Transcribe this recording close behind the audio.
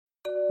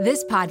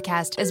This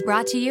podcast is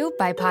brought to you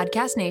by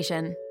Podcast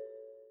Nation.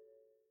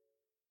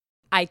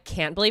 I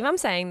can't believe I'm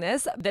saying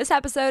this. This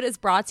episode is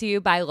brought to you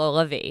by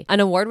Lola V,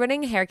 an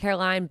award-winning hair care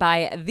line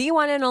by the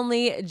one and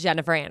only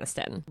Jennifer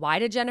Aniston. Why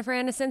did Jennifer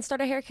Aniston start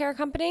a hair care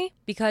company?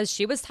 Because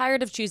she was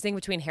tired of choosing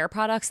between hair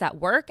products that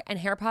work and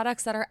hair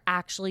products that are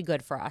actually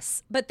good for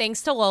us. But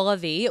thanks to Lola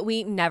V,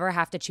 we never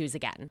have to choose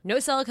again. No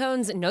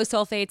silicones, no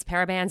sulfates,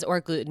 parabens,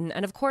 or gluten,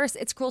 and of course,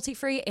 it's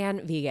cruelty-free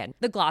and vegan.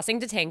 The Glossing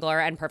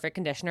Detangler and Perfect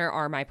Conditioner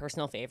are my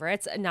personal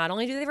favorites. Not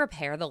only do they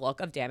repair the look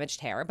of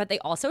damaged hair, but they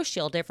also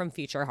shield it from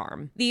future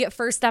harm. The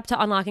first step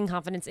to unlocking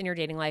confidence in your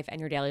dating life and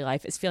your daily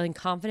life is feeling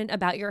confident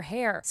about your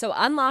hair. So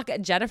unlock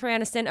Jennifer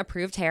Aniston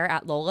approved hair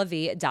at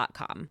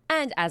lolav.com.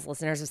 And as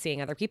listeners of Seeing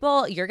Other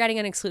People, you're getting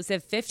an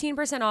exclusive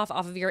 15% off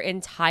of your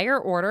entire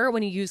order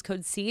when you use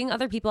code Seeing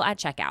Other People at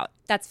checkout.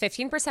 That's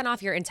 15%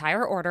 off your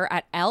entire order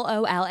at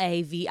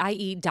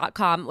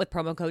LOLAVIE.com with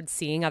promo code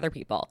Seeing Other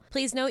People.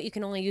 Please note you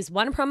can only use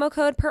one promo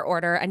code per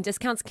order and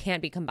discounts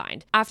can't be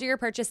combined. After your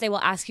purchase, they will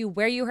ask you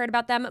where you heard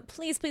about them.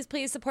 Please, please,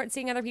 please support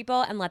Seeing Other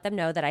People and let them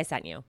know that I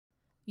sent you.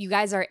 You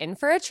guys are in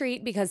for a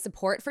treat because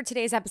support for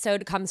today's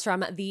episode comes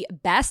from the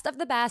best of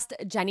the best,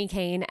 Jenni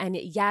Kayne. And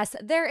yes,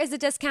 there is a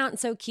discount,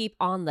 so keep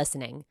on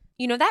listening.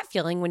 You know that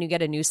feeling when you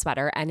get a new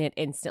sweater and it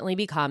instantly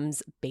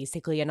becomes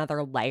basically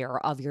another layer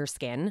of your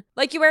skin?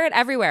 Like you wear it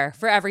everywhere,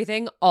 for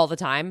everything, all the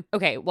time.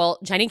 Okay, well,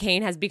 Jenni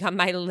Kayne has become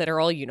my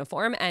literal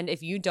uniform. And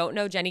if you don't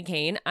know Jenni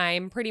Kayne,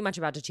 I'm pretty much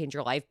about to change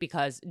your life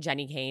because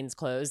Jenni Kayne's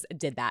clothes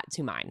did that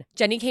to mine.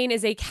 Jenni Kayne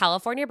is a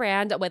California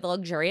brand with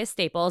luxurious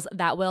staples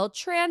that will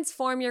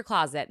transform your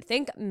closet.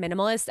 Think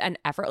minimalist and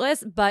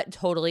effortless, but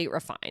totally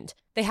refined.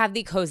 They have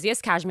the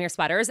coziest cashmere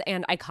sweaters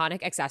and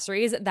iconic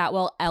accessories that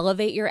will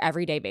elevate your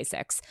everyday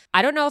basics.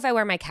 I don't know if I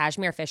wear my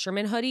cashmere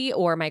fisherman hoodie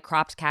or my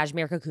cropped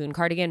cashmere cocoon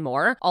cardigan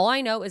more. All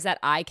I know is that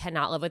I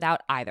cannot live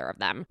without either of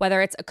them.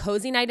 Whether it's a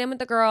cozy night in with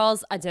the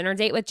girls, a dinner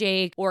date with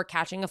Jake, or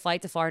catching a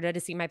flight to Florida to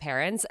see my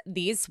parents,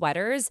 these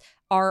sweaters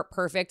are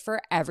perfect for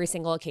every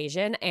single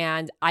occasion,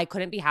 and I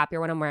couldn't be happier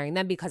when I'm wearing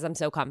them because I'm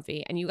so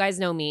comfy. And you guys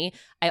know me,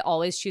 I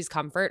always choose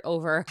comfort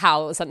over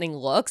how something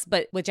looks,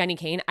 but with Jenni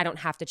Kayne, I don't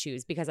have to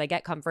choose because I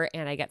get comfort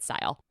and I get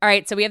style. All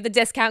right, so we have the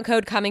discount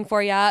code coming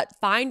for you.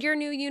 Find your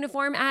new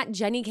uniform at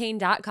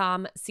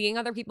jennikayne.com. Seeing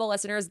Other People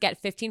listeners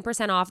get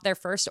 15% off their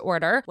first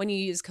order when you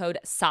use code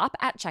SOP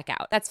at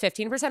checkout. That's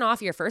 15%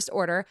 off your first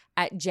order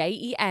at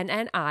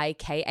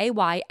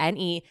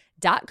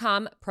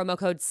jennikayne.com, promo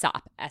code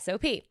SOP,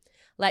 S-O-P.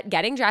 Let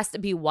getting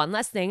dressed be one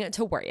less thing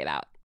to worry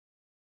about.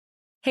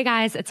 Hey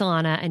guys, it's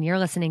Alana, and you're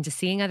listening to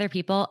Seeing Other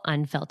People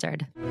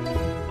Unfiltered.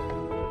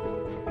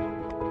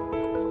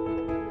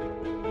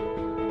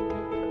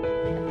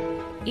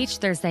 Each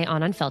Thursday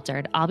on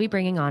Unfiltered, I'll be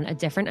bringing on a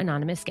different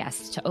anonymous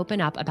guest to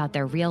open up about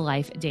their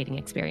real-life dating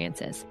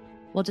experiences.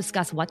 We'll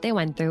discuss what they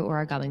went through or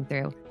are going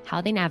through, how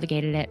they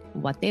navigated it,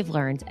 what they've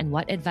learned, and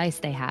what advice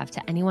they have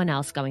to anyone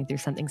else going through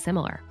something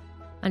similar.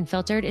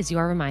 Unfiltered is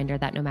your reminder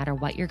that no matter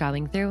what you're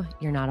going through,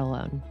 you're not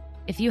alone.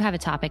 If you have a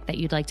topic that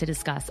you'd like to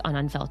discuss on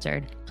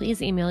Unfiltered,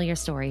 please email your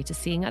story to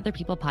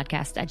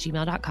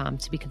seeingotherpeoplepodcast@gmail.com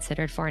to be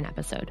considered for an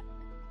episode.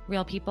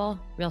 Real people,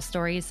 real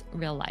stories,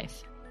 real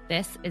life.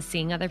 This is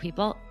Seeing Other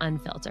People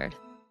Unfiltered.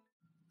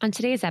 On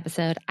today's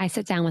episode, I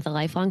sit down with a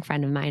lifelong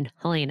friend of mine,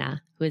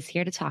 Helena, who is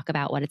here to talk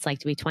about what it's like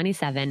to be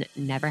 27,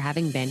 never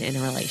having been in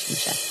a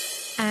relationship.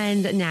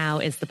 And now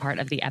is the part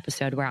of the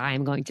episode where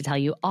I'm going to tell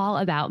you all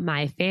about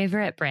my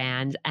favorite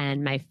brand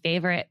and my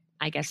favorite,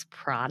 I guess,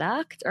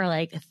 product or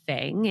like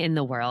thing in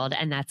the world,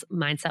 and that's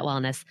Mindset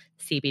Wellness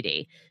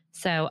CBD.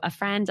 So a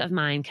friend of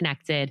mine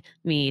connected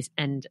me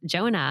and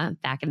Jonah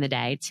back in the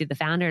day to the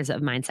founders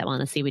of Mindset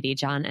Wellness CBD,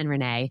 John and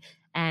Renee,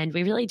 and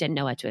we really didn't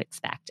know what to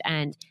expect.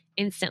 And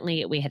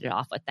instantly we hit it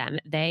off with them.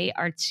 They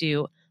are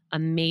two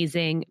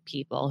amazing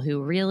people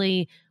who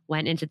really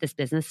went into this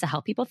business to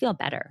help people feel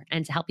better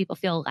and to help people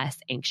feel less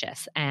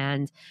anxious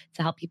and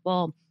to help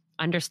people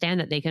understand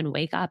that they can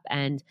wake up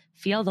and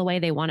feel the way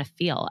they want to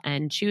feel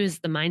and choose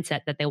the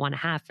mindset that they want to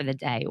have for the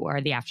day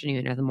or the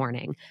afternoon or the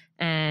morning.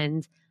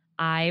 And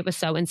I was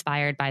so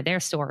inspired by their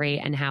story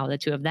and how the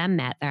two of them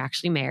met. They're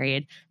actually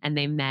married, and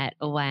they met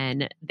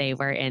when they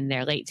were in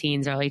their late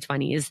teens, early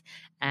 20s.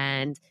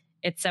 And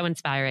it's so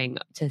inspiring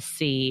to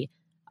see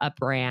a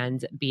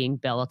brand being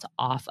built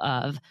off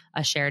of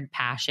a shared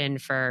passion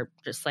for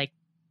just like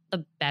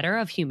the better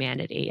of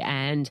humanity.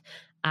 And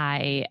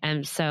I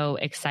am so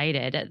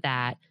excited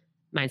that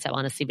Mindset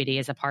Wellness CBD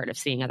is a part of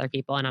Seeing Other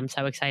People. And I'm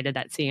so excited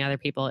that Seeing Other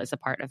People is a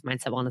part of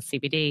Mindset Wellness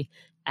CBD.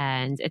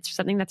 And it's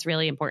something that's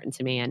really important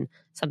to me and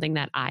something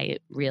that I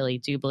really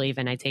do believe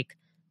in. I take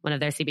one of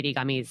their CBD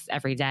gummies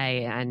every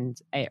day,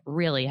 and it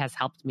really has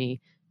helped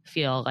me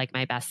feel like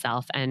my best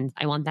self. And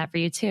I want that for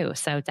you too.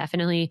 So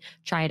definitely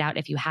try it out.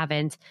 If you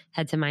haven't,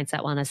 head to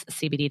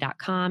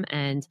mindsetwellnesscbd.com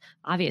and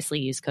obviously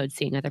use code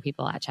Seeing Other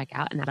People at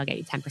checkout, and that'll get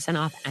you 10%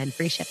 off and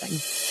free shipping.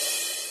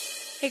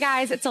 Hey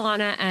guys, it's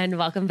Alana, and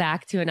welcome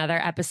back to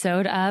another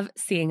episode of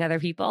Seeing Other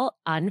People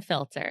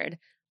Unfiltered.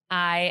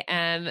 I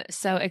am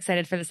so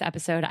excited for this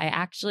episode. I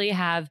actually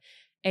have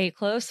a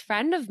close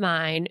friend of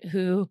mine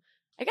who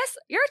I guess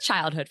you're a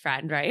childhood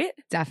friend, right?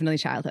 Definitely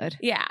childhood.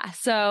 Yeah.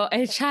 So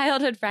a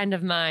childhood friend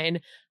of mine,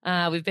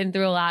 we've been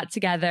through a lot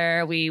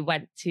together. We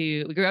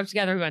grew up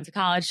together. We went to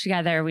college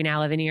together. We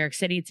now live in New York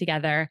City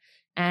together.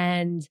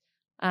 And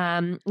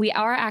we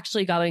are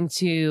actually going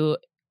to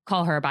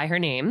call her by her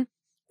name.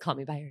 Call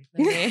me by her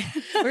name.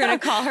 We're going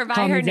to call her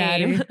by her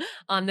name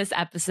on this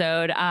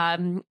episode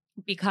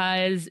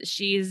because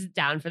she's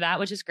down for that,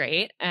 which is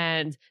great.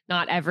 And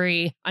not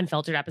every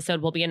Unfiltered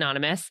episode will be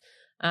anonymous.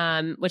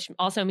 Which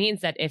also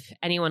means that if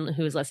anyone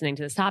who is listening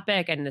to this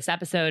topic and this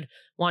episode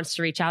wants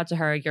to reach out to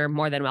her, you're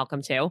more than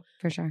welcome to.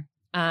 For sure.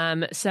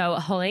 So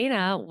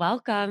Helena,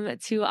 welcome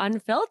to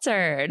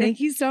Unfiltered. Thank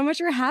you so much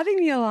for having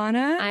me,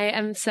 Alana. I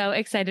am so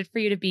excited for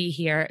you to be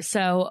here.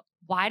 So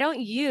why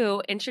don't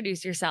you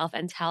introduce yourself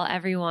and tell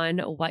everyone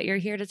what you're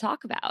here to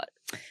talk about?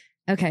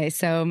 Okay,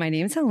 so my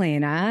name's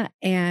Helena,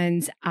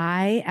 and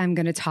I am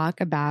going to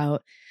talk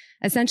about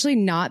essentially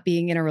not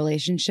being in a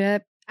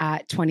relationship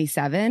at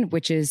 27,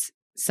 which is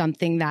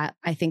something that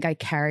I think I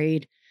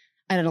carried,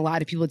 and a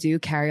lot of people do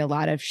carry a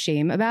lot of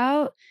shame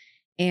about.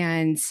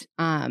 And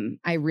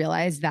I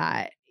realized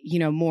that,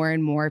 more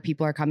and more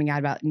people are coming out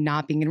about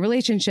not being in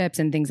relationships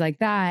and things like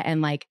that.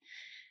 And like,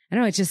 I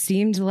don't know, it just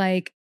seemed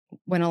like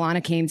when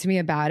Alana came to me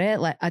about it,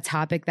 like a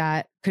topic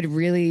that could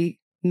really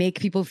make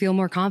people feel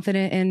more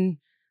confident in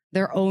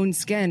their own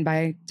skin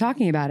by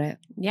talking about it.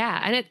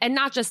 Yeah. And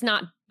not just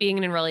not being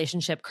in a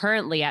relationship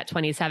currently at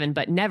 27,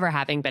 but never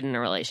having been in a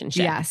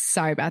relationship. Yes.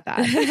 Sorry about that.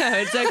 No,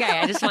 it's okay.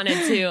 I just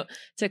wanted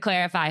to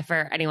clarify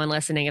for anyone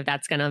listening if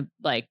that's going to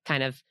like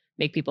kind of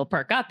make people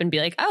perk up and be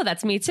like, oh,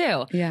 that's me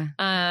too. Yeah.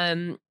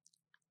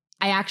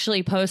 I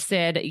actually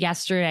posted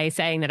yesterday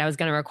saying that I was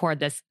going to record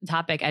this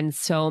topic, and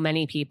so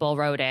many people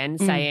wrote in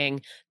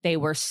saying they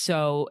were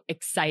so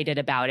excited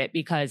about it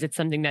because it's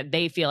something that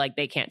they feel like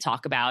they can't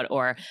talk about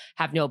or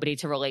have nobody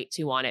to relate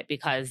to on it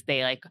because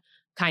they like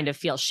kind of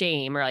feel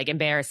shame or like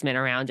embarrassment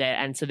around it.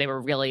 And so they were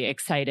really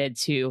excited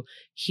to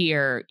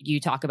hear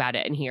you talk about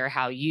it and hear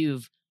how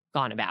you've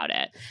gone about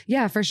it.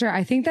 Yeah, for sure.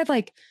 I think that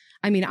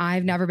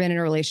I've never been in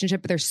a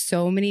relationship, but there's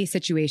so many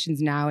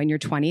situations now in your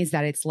 20s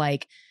that it's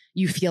like,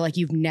 you feel like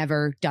you've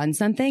never done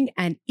something.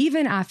 And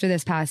even after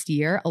this past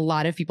year, a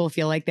lot of people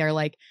feel like they're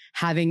like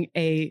having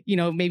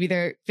maybe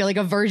they feel like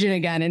a virgin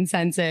again in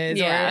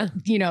senses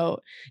or,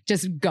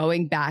 just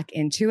going back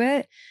into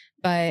it.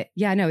 But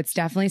yeah, no, it's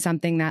definitely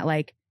something that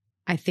like,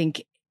 I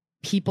think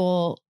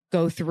people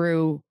go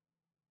through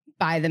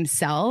by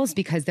themselves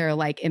because they're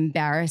like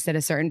embarrassed at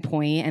a certain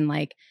point and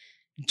like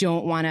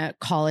don't want to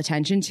call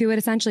attention to it.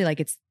 Essentially,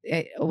 like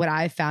what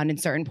I've found in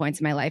certain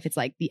points in my life, it's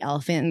like the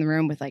elephant in the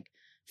room with like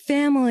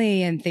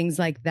family and things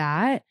like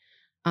that.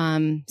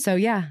 So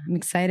yeah, I'm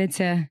excited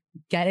to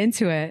get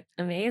into it.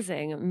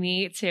 Amazing.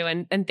 Me too.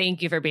 And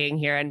thank you for being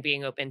here and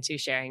being open to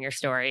sharing your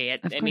story.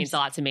 It means a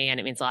lot to me, and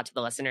it means a lot to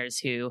the listeners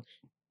who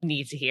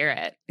need to hear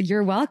it.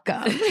 You're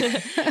welcome.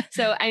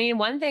 So, I mean,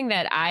 one thing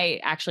that I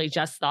actually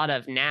just thought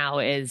of now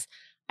is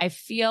I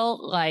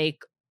feel like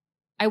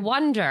I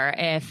wonder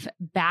if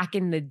back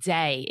in the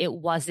day, it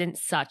wasn't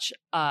such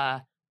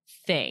a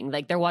thing.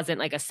 Like there wasn't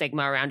like a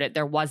stigma around it.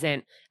 There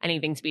wasn't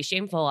anything to be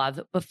shameful of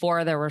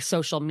before there were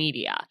social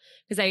media.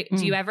 Because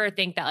do you ever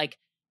think that like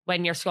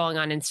when you're scrolling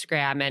on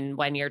Instagram and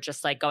when you're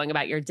just like going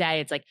about your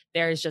day, it's like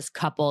there's just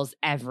couples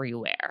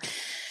everywhere.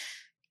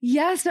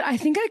 Yes, but I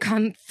think I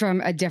come from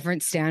a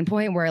different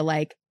standpoint where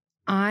like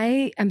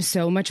I am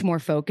so much more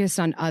focused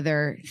on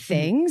other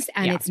things,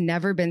 and it's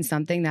never been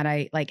something that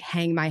I like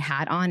hang my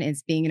hat on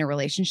as being in a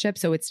relationship.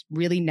 So it's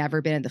really never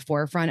been at the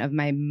forefront of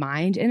my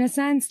mind in a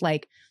sense.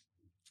 Like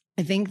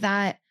I think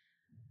that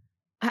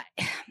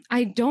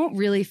I don't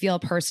really feel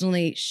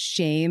personally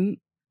shame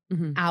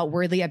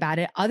outwardly about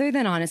it other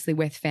than honestly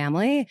with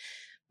family,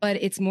 but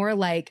it's more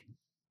like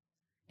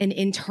an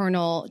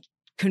internal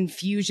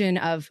confusion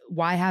of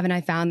why haven't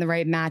I found the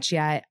right match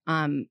yet?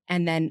 And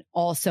then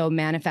also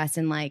manifest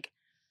in like,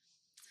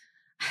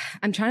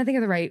 I'm trying to think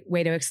of the right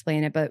way to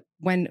explain it, but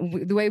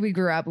the way we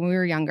grew up when we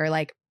were younger,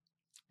 like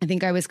I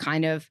think I was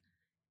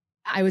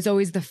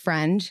always the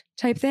friend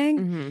type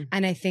thing.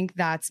 And I think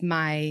that's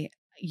my,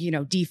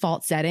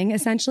 default setting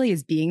essentially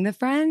is being the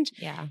friend.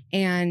 Yeah.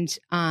 And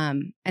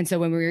so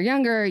when we were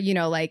younger,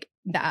 like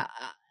that,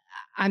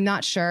 I'm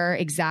not sure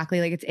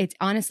exactly. Like it's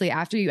honestly,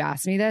 after you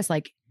asked me this,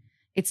 like,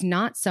 it's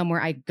not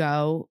somewhere I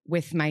go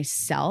with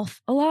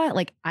myself a lot.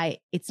 Like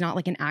it's not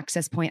like an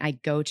access point I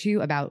go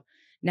to about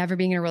never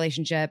being in a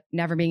relationship,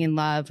 never being in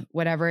love,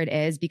 whatever it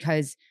is,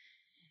 because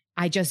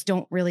I just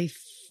don't really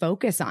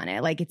focus on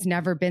it. Like it's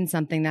never been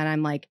something that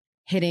I'm like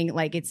hitting,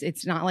 like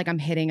it's not like I'm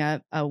hitting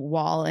a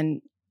wall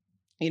and,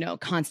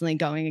 constantly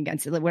going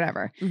against it, like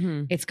whatever.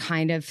 It's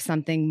kind of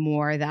something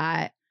more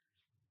that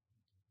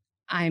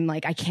I'm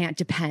like, I can't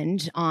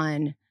depend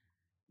on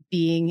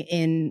being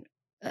in,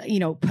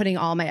 putting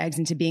all my eggs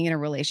into being in a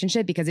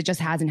relationship because it just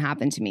hasn't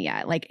happened to me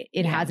yet. Like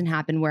it hasn't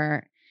happened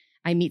where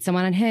I meet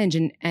someone on Hinge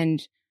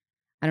and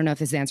I don't know if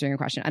this is answering your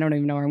question. I don't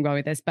even know where I'm going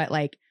with this, but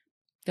like,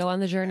 go on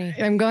the journey.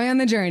 I'm going on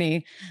the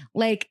journey.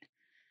 Like,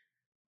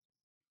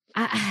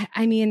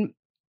 I mean,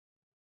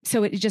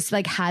 so it just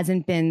like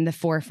hasn't been the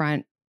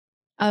forefront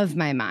of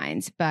my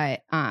mind.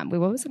 But wait,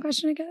 what was the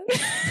question again?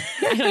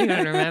 I don't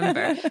even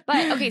remember.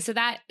 But okay, so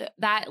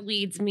that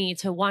leads me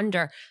to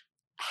wonder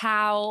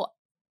how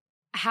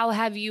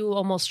have you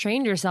almost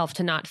trained yourself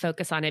to not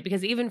focus on it?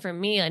 Because even for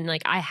me, and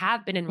like I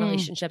have been in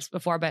relationships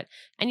before, but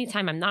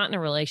anytime I'm not in a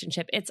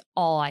relationship, it's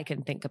all I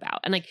can think about.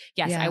 And like,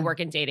 yes, I work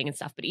in dating and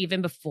stuff, but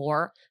even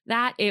before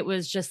that, it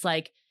was just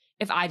like,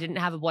 if I didn't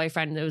have a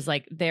boyfriend, it was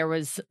like, there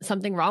was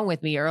something wrong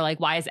with me, or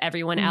like, why is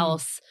everyone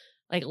else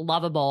like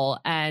lovable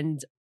and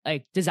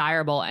like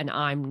desirable and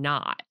I'm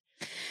not?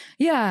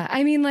 Yeah.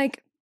 I mean,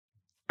 like,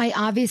 I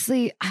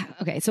obviously,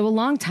 okay. So a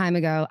long time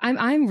ago,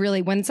 I'm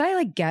really, once I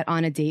like get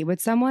on a date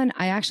with someone,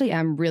 I actually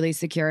am really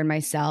secure in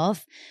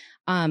myself.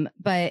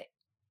 But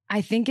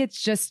I think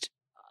it's just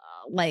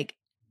like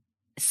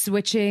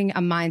switching a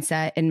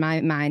mindset in my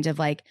mind of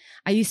like,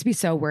 I used to be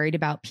so worried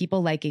about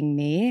people liking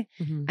me.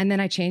 And then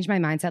I changed my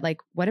mindset.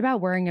 Like, what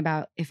about worrying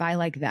about if I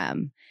like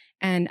them?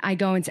 And I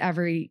go into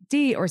every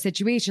date or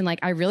situation, like,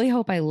 I really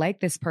hope I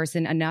like this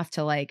person enough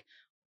to like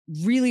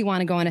really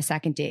want to go on a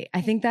second date.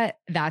 I think that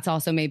that's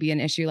also maybe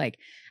an issue. Like,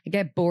 I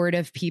get bored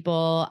of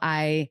people.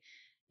 I'm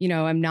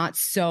not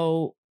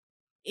so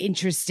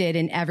interested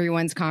in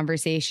everyone's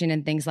conversation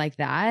and things like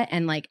that.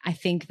 And like, I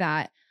think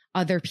that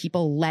other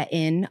people let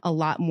in a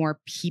lot more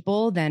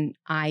people than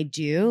I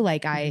do.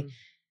 Like, I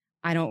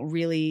don't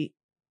really,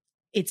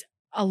 it's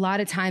a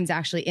lot of times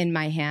actually in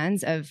my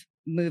hands of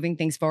moving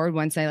things forward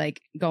once I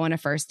like go on a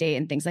first date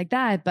and things like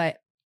that. But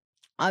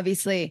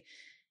obviously,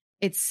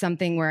 it's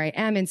something where I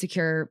am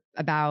insecure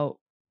about,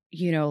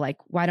 like,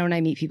 why don't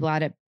I meet people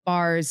out at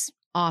bars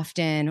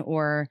often?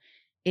 Or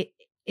it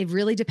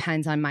really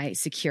depends on my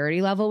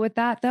security level with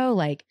that though.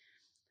 Like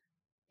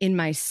in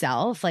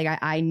myself, like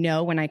I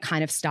know when I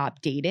kind of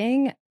stop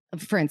dating,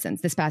 for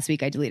instance, this past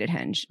week I deleted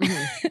Hinge,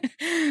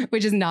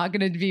 which is not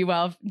going to be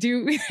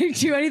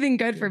do anything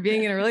good for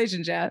being in a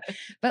relationship.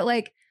 But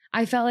like,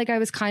 I felt like I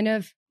was kind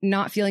of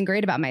not feeling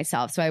great about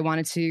myself. So I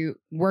wanted to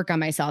work on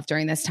myself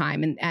during this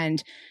time.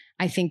 And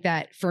I think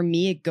that for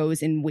me, it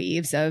goes in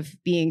waves of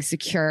being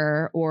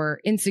secure or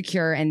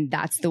insecure. And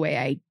that's the way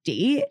I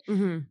date.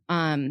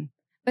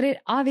 But it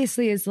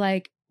obviously is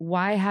like,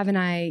 why haven't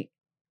I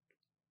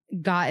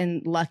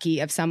gotten lucky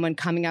of someone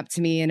coming up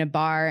to me in a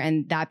bar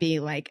and that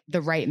being like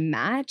the right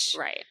match?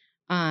 Right.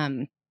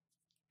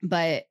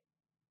 But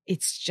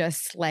it's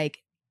just like,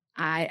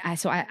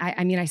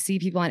 I mean, I see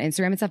people on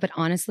Instagram and stuff, but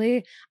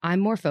honestly, I'm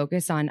more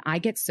focused on, I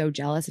get so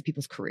jealous of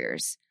people's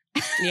careers.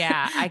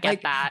 Yeah, I get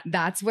like, that.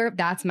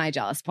 That's my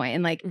jealous point.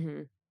 And like,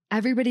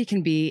 everybody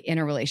can be in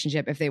a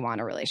relationship if they want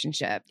a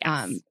relationship.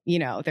 Yes.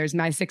 There's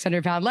my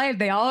 600-pound life.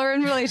 They all are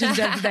in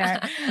relationships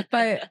there.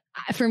 But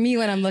for me,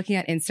 when I'm looking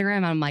at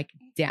Instagram, I'm like,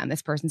 damn,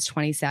 this person's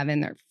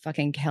 27. They're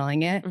fucking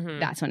killing it.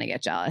 That's when I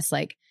get jealous.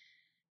 Like,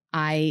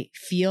 I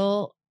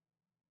feel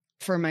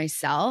for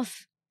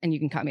myself, and you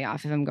can cut me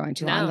off if I'm going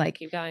too long. Like,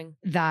 keep going.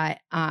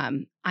 That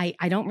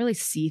I don't really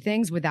see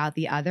things without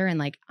the other. And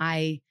like,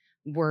 I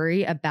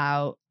worry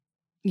about,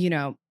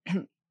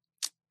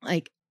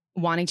 like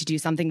wanting to do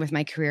something with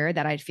my career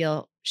that I'd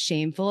feel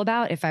shameful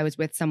about if I was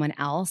with someone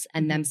else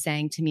and them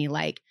saying to me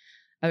like,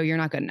 oh, you're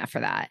not good enough for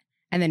that.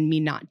 And then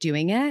me not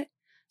doing it.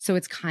 So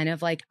it's kind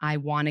of like, I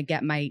want to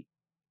get my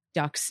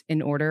ducks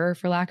in order,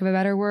 for lack of a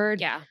better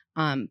word. Yeah.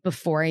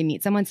 Before I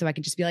meet someone. So I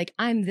can just be like,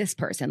 I'm this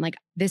person. Like,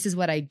 this is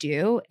what I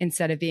do,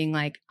 instead of being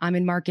like, I'm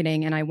in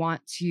marketing and I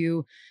want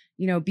to,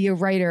 be a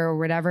writer or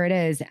whatever it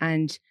is.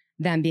 And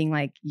them being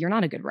like, you're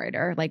not a good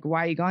writer. Like,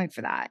 why are you going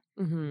for that?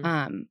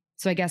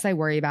 So I guess I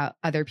worry about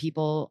other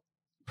people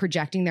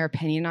projecting their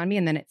opinion on me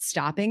and then it's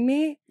stopping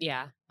me.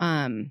 Yeah.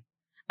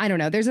 I don't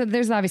know.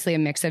 There's obviously a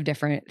mix of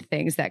different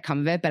things that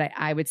come of it, but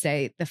I would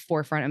say the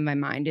forefront of my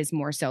mind is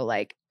more so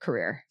like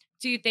career.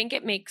 Do you think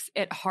it makes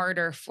it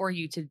harder for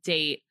you to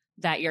date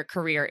that your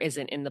career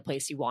isn't in the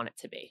place you want it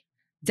to be?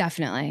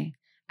 Definitely.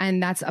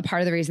 And that's a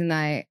part of the reason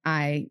that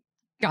I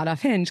got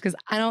off Hinge, because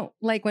I don't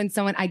like when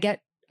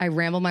I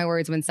ramble my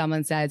words when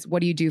someone says, what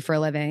do you do for a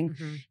living?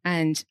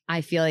 And I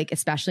feel like,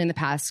 especially in the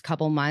past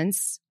couple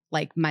months,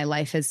 like my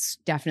life has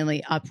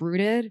definitely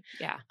uprooted.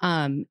 Yeah.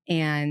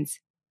 And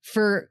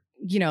for,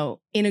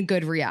 in a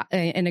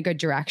good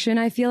direction,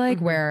 I feel like,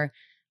 where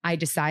I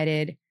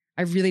decided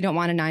I really don't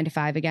want a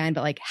 9-to-5 again,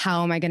 but like,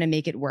 how am I going to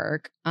make it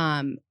work?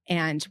 And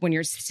when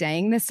you're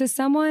saying this to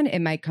someone, it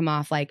might come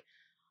off like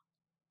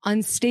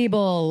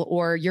unstable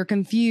or you're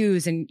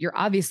confused and you're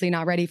obviously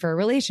not ready for a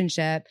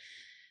relationship.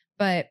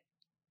 But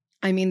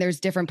I mean, there's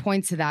different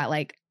points to that.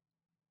 Like,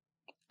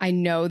 I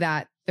know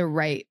that the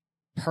right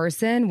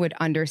person would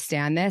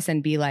understand this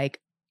and be like,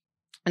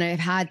 and I've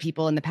had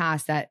people in the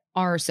past that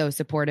are so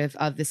supportive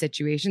of the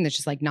situation. That's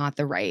just like not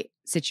the right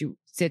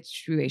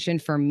situation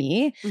for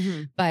me.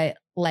 But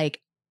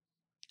like,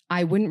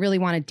 I wouldn't really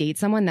want to date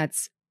someone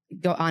that's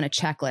go on a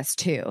checklist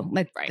too.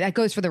 Like that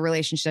goes for the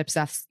relationship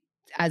stuff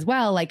as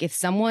well. Like, if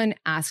someone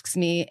asks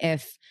me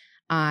if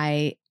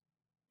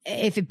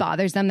it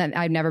bothers them that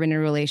I've never been in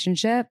a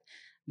relationship,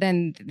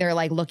 then they're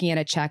like looking at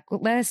a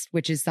checklist,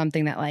 which is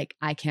something that like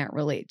I can't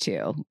relate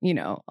to. You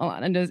know,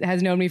 Alana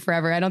has known me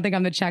forever. I don't think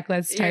I'm the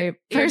checklist type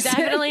You're person.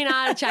 definitely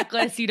not a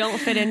checklist. You don't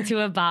fit into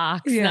a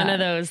box. Yeah. None of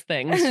those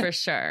things for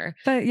sure.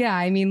 But yeah,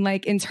 I mean,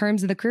 like in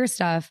terms of the career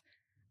stuff,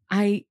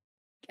 I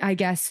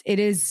guess it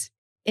is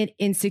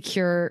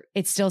insecure.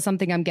 It's still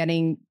something I'm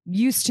getting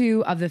used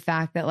to, of the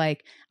fact that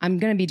like I'm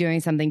going to be doing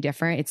something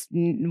different. It's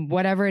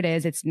whatever it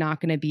is, it's not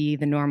going to be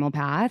the normal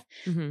path.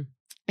 Mm-hmm.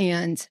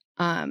 And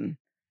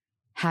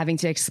having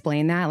to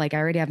explain that, like I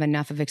already have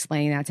enough of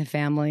explaining that to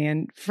family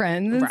and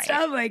friends and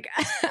stuff. Like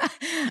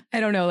I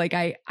don't know, like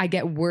I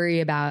get worried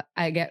about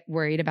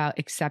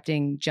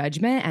accepting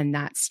judgment and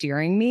that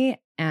steering me.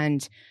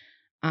 And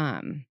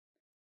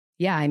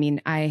yeah, I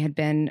mean, I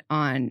went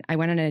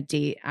on a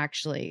date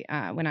actually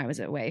when I was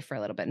away for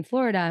a little bit in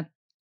Florida.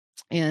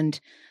 And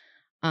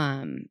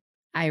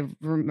I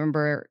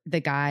remember the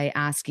guy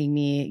asking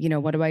me, you know,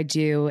 what do I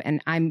do?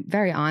 And I'm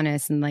very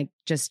honest and like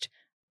just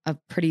a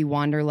pretty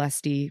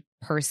wanderlusty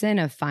person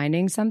of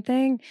finding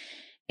something.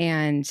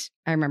 And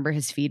I remember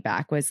his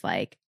feedback was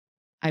like,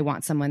 I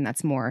want someone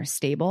that's more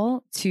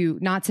stable.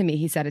 Not to me,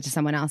 he said it to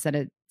someone else that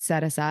had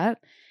set us up.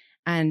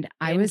 And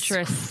I was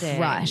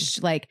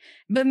crushed, like,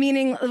 but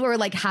meaning, or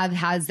like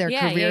has their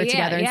career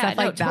together and stuff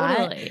like that.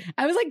 Totally.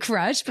 I was like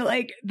crushed, but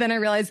like, then I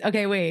realized,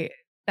 okay, wait,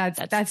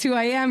 that's who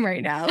I am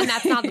right now. And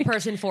that's not the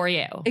person for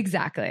you.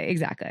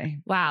 Exactly.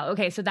 Wow.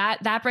 Okay. So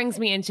that brings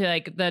me into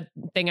like the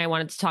thing I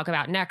wanted to talk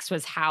about next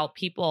was how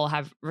people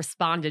have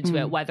responded to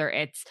it, whether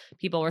it's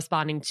people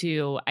responding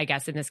to, I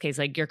guess in this case,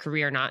 like your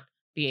career not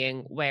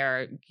being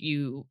where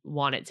you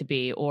want it to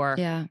be, or,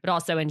 but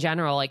also in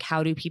general, like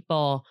how do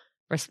people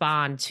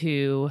respond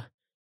to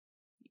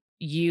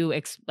you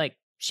like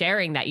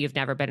sharing that you've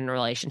never been in a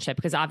relationship?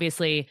 Because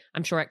obviously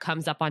I'm sure it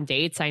comes up on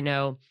dates. I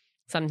know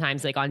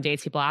sometimes like on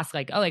dates, people ask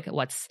like, oh, like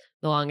what's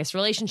the longest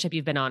relationship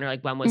you've been on? Or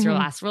like, when was your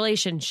last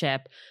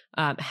relationship?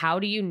 How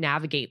do you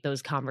navigate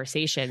those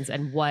conversations,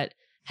 and what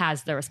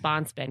has the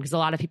response been? Because a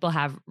lot of people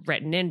have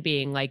written in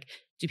being like,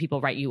 do people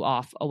write you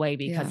off away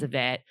because of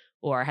it?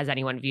 Or has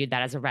anyone viewed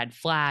that as a red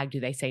flag? Do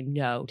they say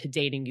no to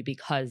dating you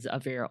because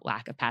of your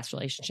lack of past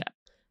relationship?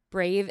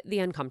 Brave the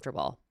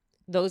uncomfortable.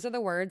 Those are the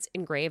words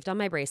engraved on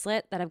my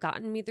bracelet that have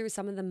gotten me through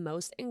some of the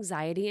most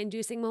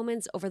anxiety-inducing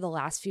moments over the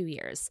last few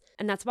years.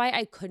 And that's why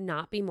I could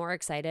not be more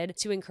excited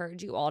to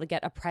encourage you all to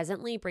get a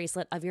Presently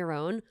bracelet of your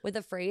own with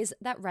a phrase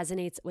that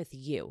resonates with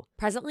you.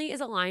 Presently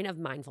is a line of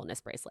mindfulness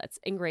bracelets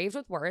engraved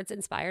with words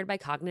inspired by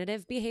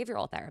cognitive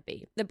behavioral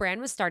therapy. The brand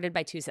was started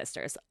by two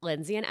sisters,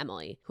 Lindsay and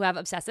Emily, who have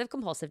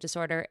obsessive-compulsive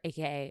disorder,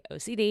 aka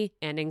OCD,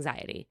 and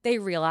anxiety. They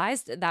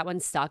realized that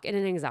when stuck in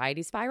an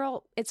anxiety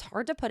spiral, it's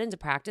hard to put into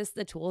practice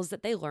the tools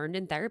that they learned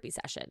in therapy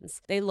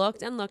sessions. They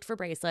looked and looked for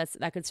bracelets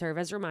that could serve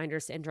as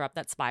reminders to interrupt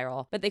that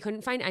spiral, but they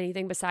couldn't find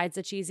anything besides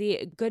the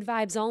cheesy good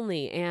vibes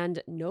only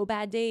and no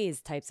bad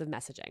days types of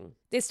messaging.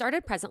 They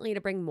started Presently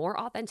to bring more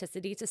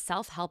authenticity to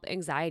self-help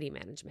anxiety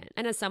management.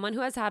 And as someone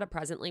who has had a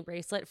Presently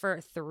bracelet for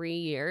 3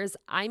 years,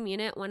 I mean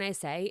it when I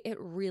say it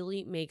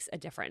really makes a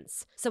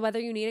difference. So whether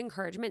you need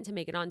encouragement to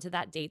make it onto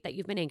that date that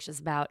you've been anxious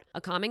about,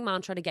 a calming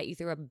mantra to get you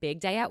through a big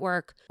day at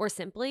work, or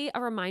simply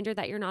a reminder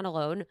that you're not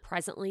alone,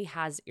 Presently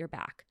has your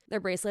back. Their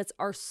bracelets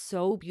are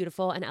so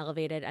beautiful and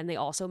elevated, and they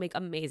also make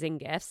amazing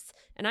gifts.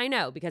 And I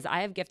know because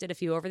I have gifted a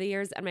few over the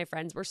years, and my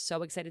friends were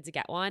so excited to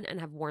get one and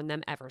have worn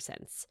them ever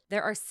since.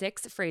 There are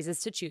 6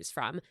 phrases to choose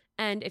from,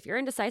 and if you're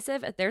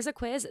indecisive, there's a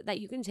quiz that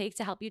you can take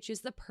to help you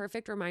choose the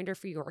perfect reminder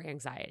for your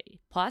anxiety.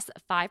 Plus,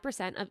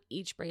 5% of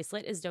each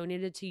bracelet is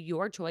donated to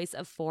your choice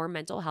of 4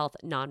 mental health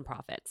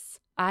nonprofits.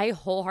 I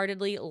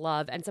wholeheartedly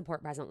love and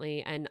support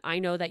Presently, and I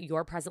know that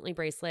your Presently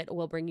bracelet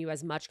will bring you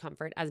as much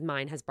comfort as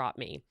mine has brought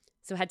me.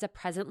 So head to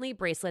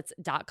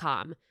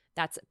presentlybracelets.com.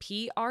 That's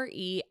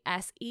PRESENTLY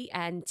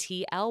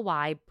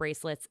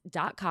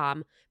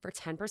bracelets.com for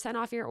 10%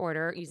 off your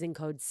order using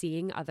code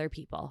Seeing Other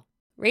People.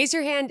 Raise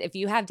your hand if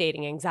you have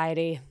dating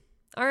anxiety.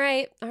 All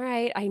right.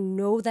 I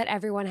know that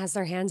everyone has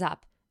their hands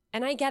up,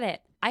 and I get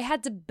it. I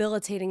had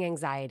debilitating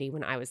anxiety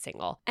when I was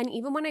single. And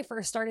even when I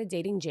first started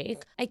dating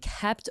Jake, I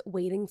kept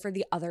waiting for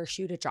the other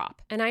shoe to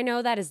drop. And I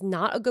know that is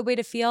not a good way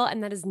to feel,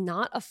 and that is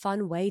not a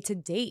fun way to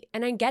date.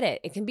 And I get it.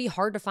 It can be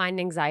hard to find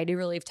an anxiety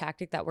relief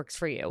tactic that works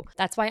for you.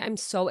 That's why I'm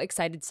so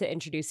excited to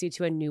introduce you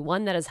to a new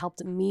one that has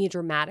helped me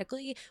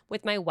dramatically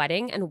with my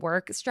wedding and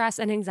work stress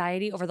and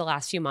anxiety over the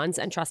last few months.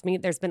 And trust me,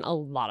 there's been a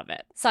lot of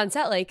it.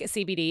 Sunset Lake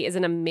CBD is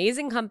an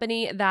amazing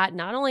company that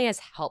not only has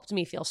helped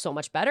me feel so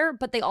much better,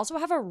 but they also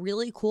have a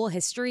really cool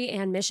history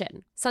and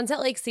mission.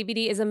 Sunset Lake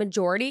CBD is a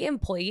majority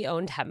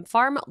employee-owned hemp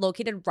farm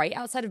located right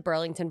outside of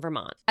Burlington,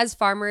 Vermont. As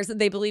farmers,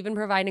 they believe in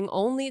providing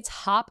only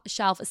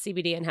top-shelf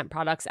CBD and hemp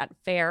products at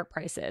fair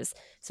prices.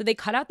 So they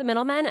cut out the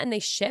middlemen and they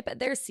ship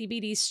their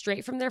CBD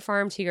straight from their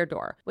farm to your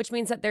door, which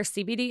means that their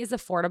CBD is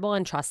affordable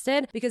and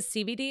trusted because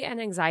CBD and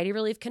anxiety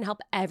relief can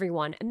help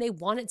everyone, and they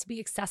want it to be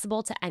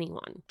accessible to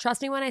anyone.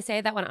 Trust me when I say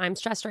that when I'm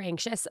stressed or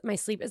anxious, my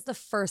sleep is the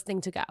first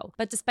thing to go.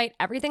 But despite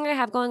everything I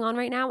have going on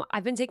right now,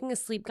 I've been taking a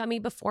sleep gummy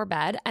before bed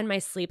bed, and my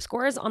sleep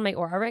scores on my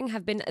Oura Ring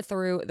have been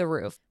through the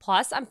roof.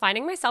 Plus, I'm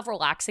finding myself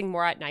relaxing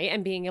more at night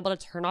and being able to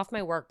turn off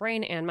my work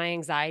brain and my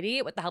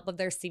anxiety with the help of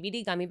their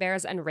CBD gummy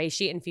bears and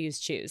reishi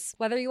infused chews.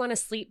 Whether you want to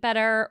sleep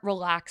better,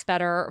 relax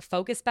better,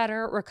 focus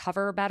better,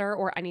 recover better,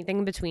 or anything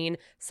in between,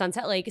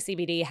 Sunset Lake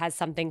CBD has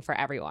something for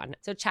everyone.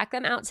 So check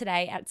them out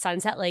today at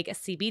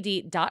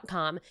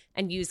sunsetlakecbd.com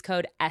and use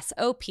code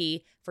SOP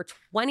for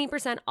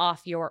 20%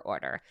 off your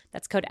order.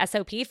 That's code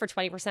SOP for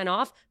 20%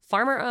 off.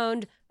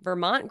 Farmer-owned,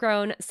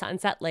 Vermont-grown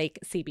Sunset Lake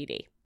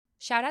CBD.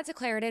 Shout out to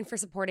Claritin for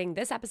supporting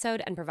this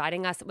episode and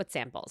providing us with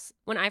samples.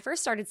 When I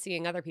first started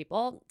seeing other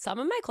people, some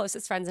of my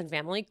closest friends and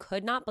family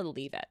could not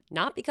believe it.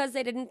 Not because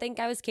they didn't think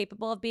I was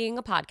capable of being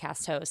a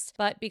podcast host,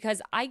 but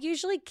because I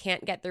usually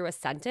can't get through a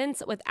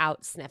sentence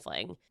without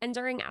sniffling. And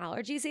during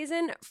allergy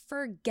season,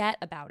 forget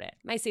about it.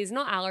 My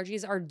seasonal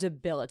allergies are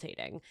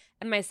debilitating,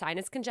 and my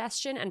sinus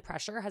congestion and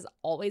pressure has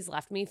always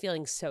left me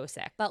feeling so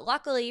sick. But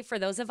luckily, for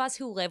those of us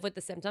who live with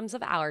the symptoms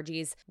of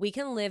allergies, we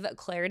can live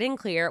Claritin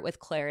Clear with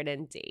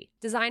Claritin D.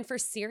 Designed for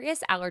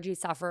serious allergy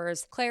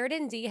sufferers,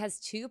 Claritin D has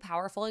 2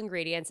 powerful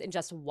ingredients in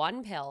just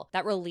 1 pill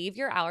that relieve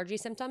your allergy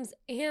symptoms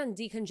and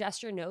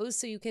decongest your nose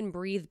so you can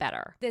breathe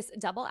better. This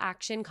double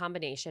action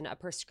combination of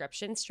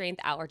prescription strength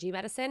allergy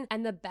medicine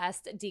and the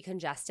best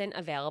decongestant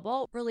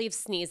available relieves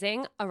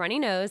sneezing, a runny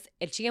nose,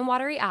 itchy and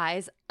watery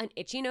eyes, an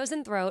itchy nose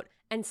and throat,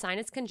 and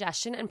sinus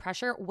congestion and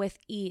pressure with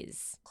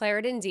ease.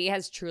 Claritin D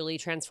has truly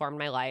transformed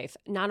my life.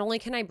 Not only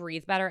can I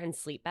breathe better and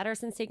sleep better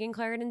since taking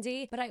Claritin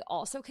D, but I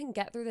also can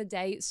get through the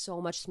day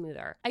so much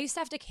smoother. I used to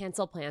have to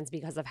cancel plans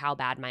because of how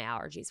bad my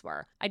allergies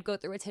were. I'd go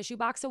through a tissue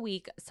box a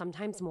week,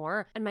 sometimes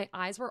more, and my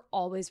eyes were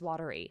always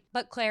watery.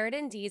 But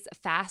Claritin D's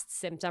fast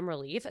symptom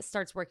relief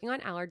starts working on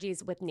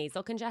allergies with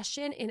nasal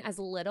congestion in as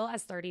little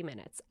as 30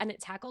 minutes, and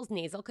it tackles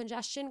nasal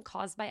congestion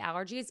caused by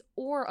allergies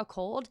or a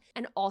cold,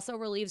 and also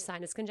relieves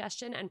sinus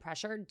congestion and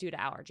pressure due to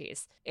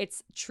allergies.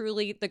 It's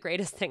truly the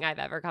greatest thing I've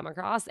ever come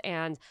across,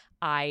 and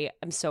I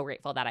am so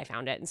grateful that I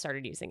found it and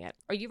started using it.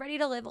 Are you ready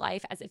to live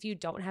life as if you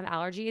don't have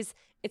allergies?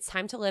 It's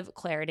time to live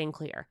Claritin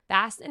Clear.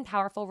 Fast and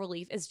powerful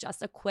relief is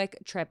just a quick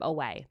trip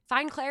away.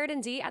 Find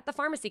Claritin D at the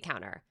pharmacy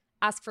counter.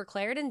 Ask for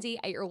Claritin D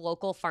at your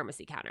local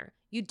pharmacy counter.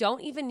 You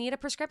don't even need a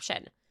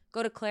prescription.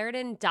 Go to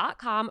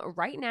Claritin.com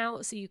right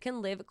now so you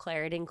can live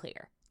Claritin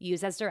Clear.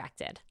 Use as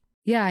directed.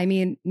 Yeah, I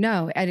mean,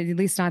 no, at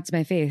least not to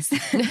my face.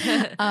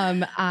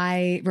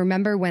 I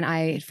remember when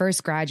I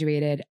first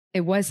graduated,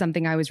 it was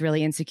something I was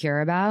really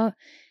insecure about.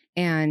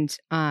 And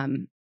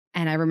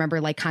I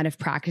remember like kind of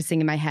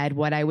practicing in my head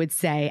what I would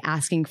say,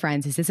 asking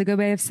friends, is this a good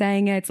way of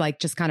saying it? It's like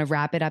just kind of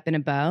wrap it up in a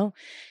bow.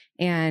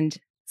 And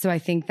so I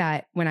think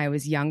that when I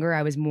was younger,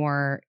 I was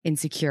more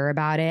insecure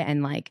about it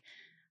and like,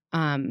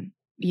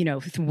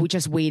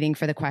 just waiting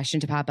for the question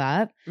to pop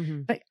up.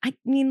 Mm-hmm. But I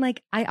mean,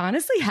 like, I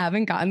honestly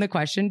haven't gotten the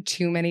question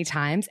too many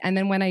times. And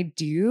then when I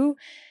do,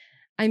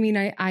 I mean,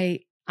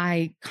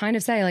 I kind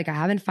of say like, I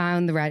haven't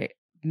found the right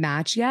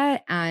match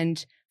yet.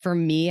 And for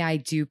me, I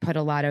do put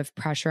a lot of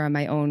pressure on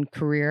my own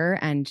career,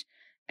 and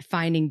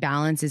finding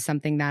balance is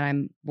something that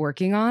I'm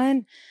working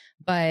on.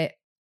 But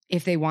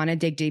if they want to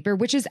dig deeper,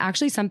 which is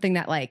actually something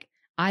that like,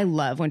 I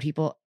love when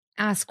people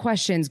ask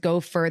questions, go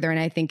further. And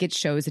I think it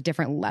shows a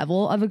different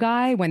level of a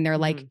guy when they're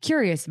like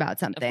curious about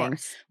something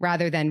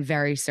rather than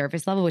very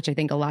surface level, which I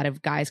think a lot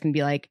of guys can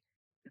be like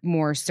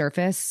more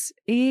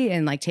surface-y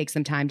and like take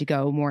some time to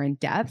go more in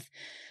depth.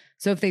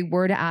 So if they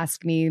were to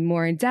ask me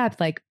more in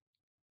depth, like,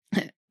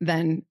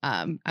 then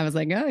I was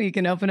like, oh, you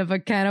can open up a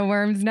can of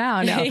worms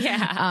now. No.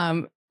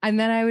 Yeah. And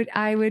then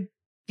I would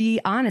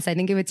be honest. I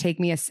think it would take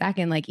me a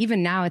second. Like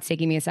even now it's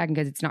taking me a second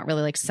because it's not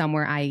really like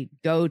somewhere I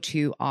go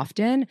to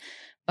often,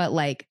 but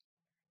like,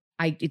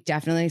 it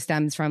definitely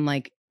stems from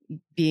like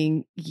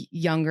being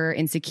younger,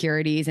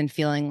 insecurities, and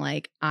feeling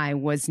like I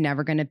was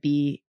never going to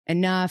be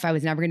enough. I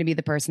was never going to be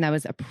the person that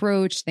was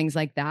approached, things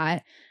like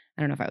that.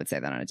 I don't know if I would say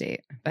that on a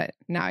date, but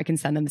now I can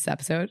send them this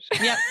episode.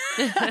 Yep.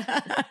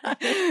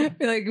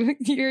 Be like,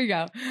 here you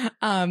go.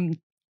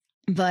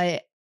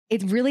 But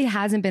it really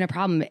hasn't been a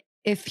problem.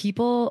 If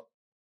people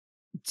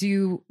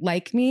do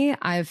like me,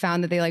 I've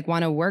found that they like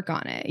want to work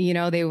on it. You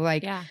know, they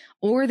like,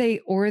 or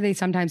they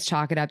sometimes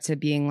chalk it up to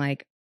being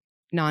like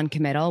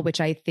non-committal, which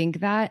I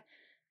think that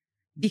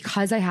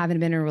because I haven't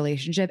been in a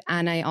relationship,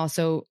 and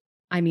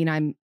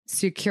I'm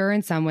secure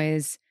in some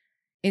ways,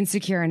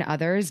 insecure in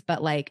others,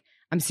 but like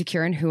I'm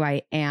secure in who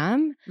I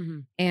am. Mm-hmm.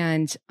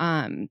 And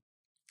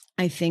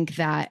I think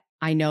that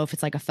I know if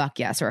it's like a fuck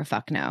yes or a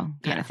fuck no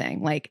kind of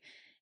thing. Like,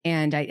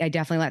 and I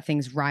definitely let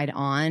things ride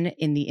on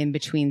in the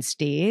in-between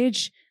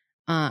stage.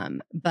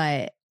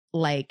 But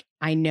like,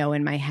 I know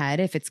in my head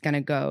if it's going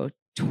to go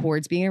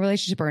towards being a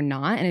relationship or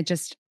not. And it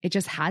just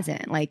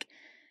hasn't like,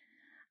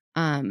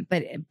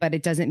 but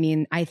it doesn't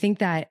mean, I think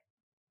that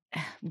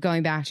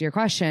going back to your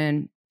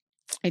question,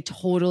 it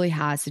totally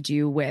has to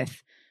do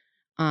with,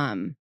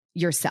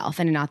 yourself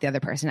and not the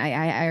other person.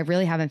 I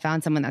really haven't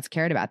found someone that's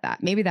cared about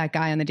that. Maybe that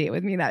guy on the date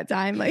with me that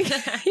time, like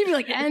he'd be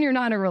like, and you're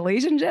not in a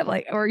relationship,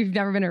 like, or you've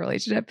never been in a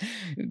relationship.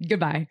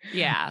 Goodbye.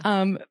 Yeah.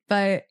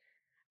 But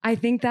I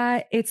think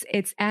that it's,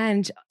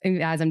 and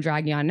as I'm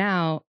dragging on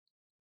now,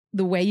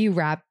 the way you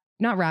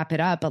not wrap it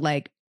up, but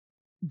like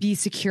be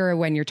secure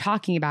when you're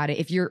talking about it.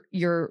 If you're,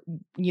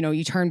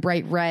 you turn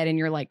bright red and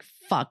you're like,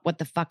 fuck, what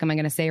the fuck am I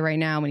going to say right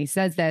now when he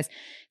says this?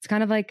 It's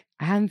kind of like,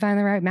 I haven't found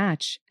the right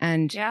match.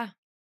 And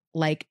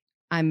like,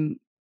 I'm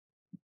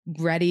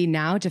ready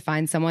now to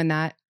find someone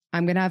that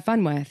I'm going to have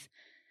fun with.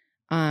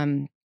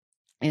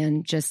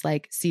 And just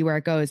like see where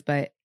it goes.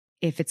 But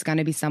if it's going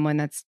to be someone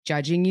that's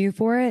judging you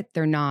for it,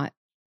 they're not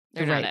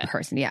the right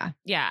person. Yeah.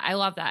 Yeah. I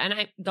love that.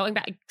 And going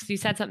back, because you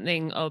said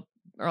something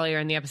earlier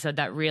in the episode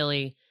that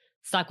really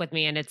stuck with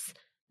me. And it's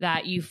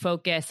that you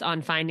focus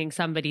on finding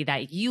somebody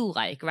that you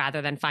like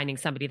rather than finding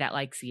somebody that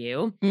likes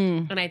you.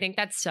 And I think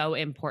that's so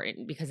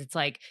important because it's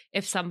like,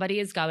 if somebody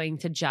is going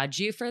to judge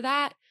you for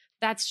that,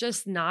 that's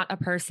just not a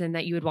person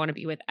that you would want to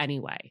be with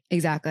anyway.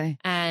 Exactly.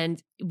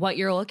 And what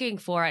you're looking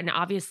for, and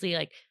obviously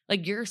like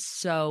you're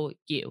so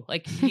you,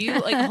 like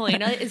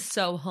Helena is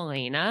so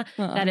Helena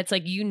that it's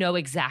like,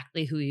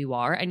 exactly who you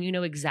are and you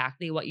know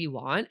exactly what you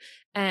want.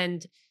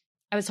 And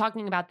I was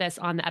talking about this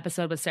on the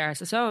episode with Sarah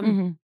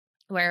Sassone,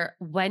 where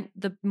when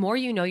the more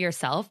you know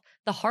yourself,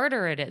 the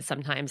harder it is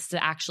sometimes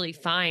to actually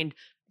find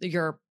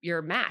your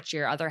match,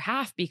 your other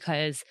half,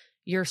 because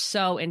you're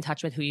so in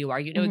touch with who you are.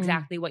 You know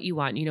exactly what you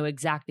want. You know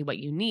exactly what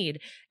you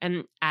need.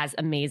 And as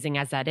amazing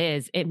as that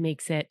is, it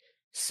makes it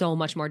so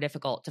much more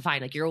difficult to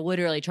find. Like you're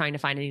literally trying to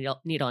find a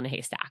needle in a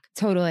haystack.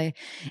 Totally.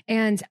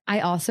 And I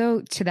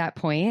also, to that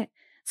point,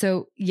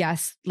 so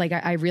yes, like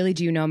I really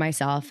do know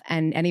myself,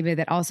 and anybody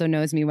that also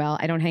knows me well,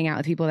 I don't hang out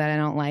with people that I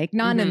don't like,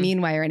 not in a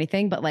mean way or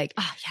anything, but like,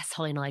 oh yes,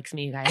 Helena likes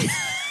me, you guys.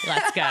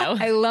 Let's go.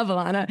 I love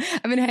Alana.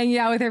 I've been hanging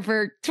out with her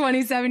for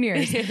 27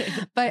 years,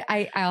 but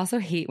I also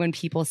hate when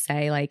people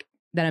say like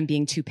that I'm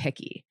being too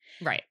picky.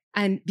 Right.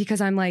 And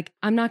because I'm like,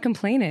 I'm not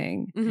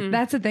complaining.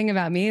 That's the thing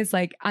about me is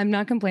like, I'm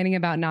not complaining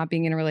about not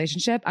being in a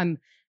relationship. I'm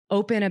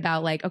open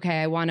about like,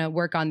 okay, I want to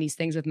work on these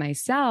things with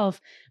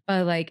myself.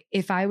 But like,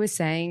 if I was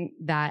saying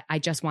that I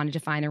just wanted to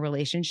find a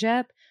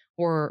relationship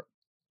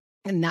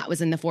and that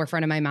was in the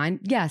forefront of my mind,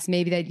 yes,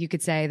 maybe that you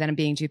could say that I'm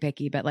being too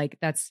picky, but like,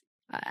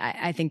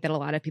 I think that a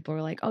lot of people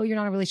are like, oh, you're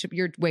not in a relationship,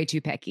 you're way too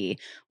picky,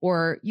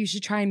 or you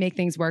should try and make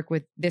things work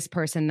with this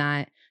person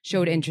that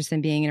showed interest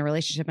in being in a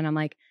relationship. And I'm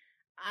like,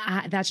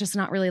 that's just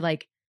not really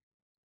like,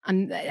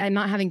 I'm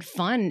not having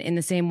fun in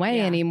the same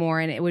way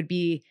anymore. And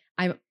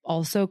I'm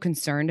also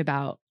concerned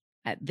about,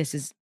 this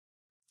is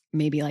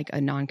maybe like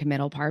a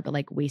non-committal part, but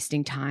like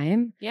wasting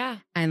time. Yeah.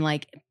 And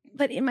like,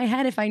 but in my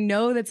head, if I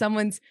know that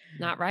someone's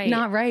not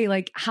right,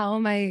 like, how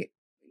am I,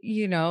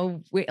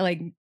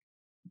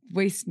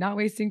 not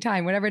wasting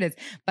time, whatever it is.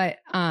 But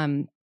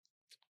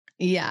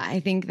yeah, I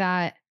think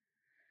that,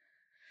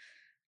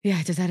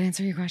 does that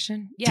answer your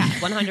question? Yeah,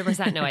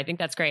 100%. No, I think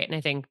that's great. And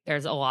I think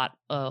there's a lot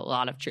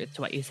of truth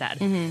to what you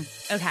said.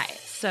 Okay.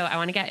 So I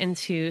want to get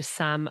into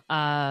some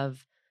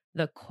of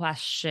the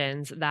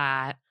questions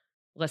that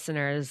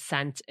listeners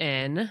sent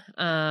in.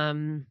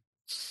 Let's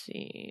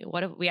see.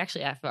 We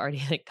actually have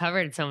already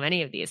covered so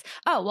many of these.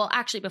 Oh, well,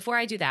 actually, before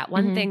I do that,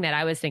 one thing that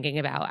I was thinking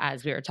about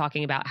as we were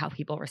talking about how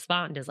people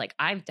respond is like,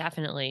 I've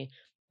definitely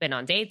been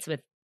on dates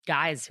with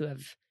guys who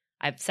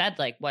I've said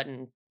like,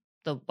 when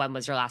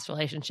was your last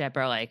relationship,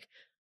 or like,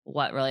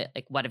 what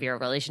have your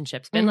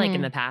relationships been like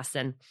in the past?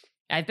 And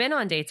I've been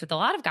on dates with a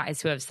lot of guys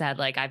who have said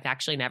like, I've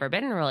actually never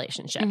been in a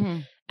relationship.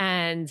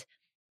 And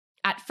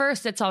at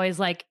first it's always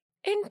like,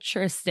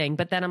 interesting.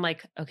 But then I'm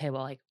like, okay,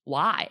 well, like,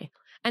 why?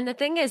 And the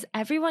thing is,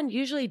 everyone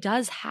usually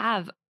does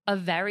have a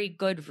very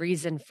good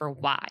reason for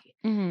why.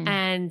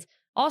 And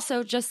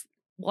also just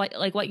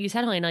what you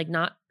said, Helena, like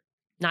not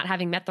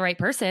having met the right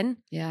person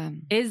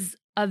is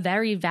a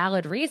very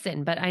valid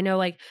reason. But I know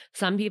like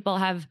some people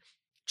have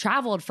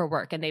traveled for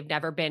work and they've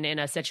never been in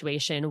a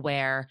situation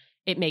where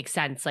it makes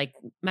sense. Like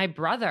my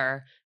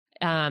brother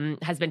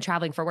has been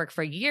traveling for work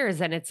for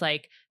years. And it's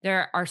like,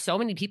 there are so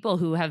many people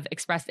who have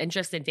expressed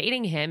interest in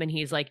dating him. And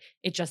he's like,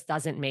 it just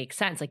doesn't make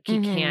sense. Like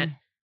he can't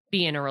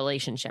be in a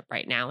relationship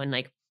right now. And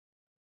like,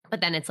 but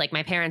then it's like,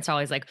 my parents are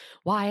always like,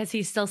 why is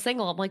he still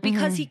single? I'm like,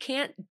 because he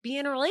can't be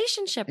in a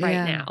relationship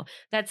right now.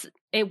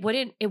 It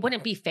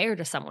wouldn't be fair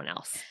to someone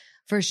else.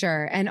 For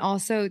sure. And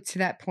also to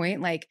that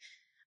point, like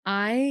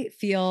I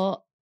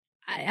feel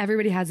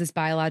everybody has this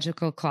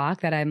biological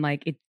clock that I'm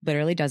like, it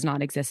literally does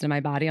not exist in my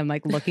body. I'm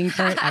like looking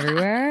for it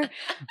everywhere.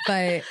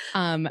 But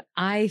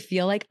I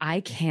feel like I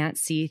can't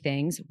see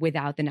things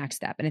without the next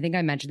step. And I think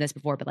I mentioned this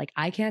before, but like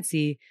I can't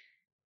see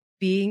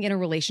being in a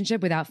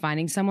relationship without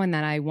finding someone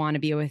that I want to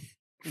be with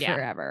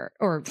forever.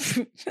 Or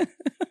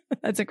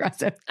that's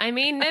aggressive. I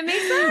mean, it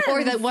makes sense.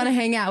 Or that want to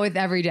hang out with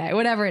every day,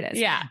 whatever it is.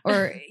 Yeah.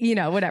 Or,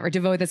 whatever,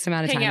 devote this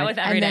amount of time. Hang out with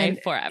every day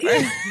forever.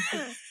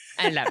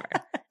 And never.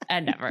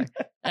 And never.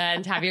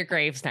 And have your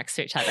graves next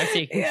to each other so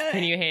you can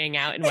continue hanging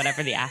out in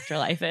whatever the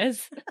afterlife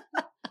is.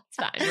 It's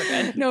fine. We're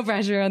good. No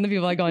pressure on the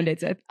people I go on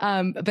dates with.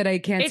 But I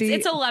can't see.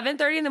 It's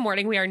 11:30 in the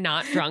morning. We are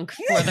not drunk,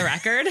 for the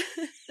record.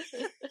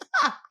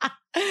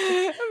 But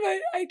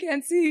I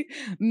can't see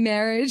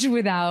marriage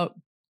without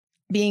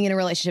being in a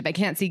relationship. I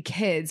can't see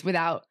kids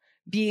without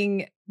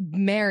being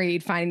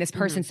married, finding this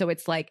person. So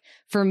it's like,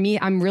 for me,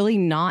 I'm really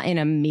not in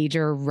a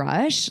major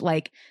rush.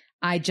 Like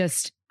I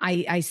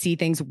see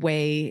things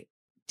way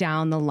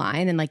down the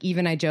line. And like,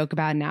 even I joke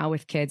about now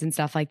with kids and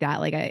stuff like that.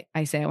 Like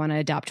I say I want to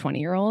adopt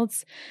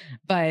 20-year-olds,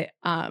 but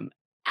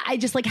I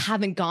just like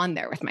haven't gone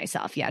there with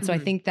myself yet. So I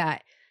think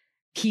that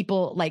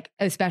people, like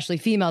especially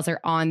females,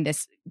 are on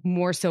this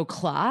more so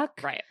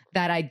clock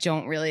that I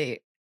don't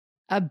really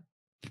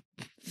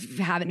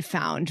haven't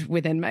found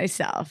within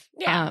myself.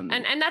 Yeah.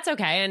 And that's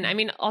okay. And I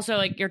mean, also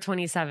like you're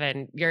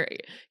 27,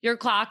 your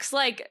clock's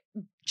like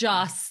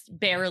just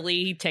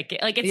barely ticking.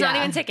 Like it's not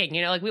even ticking,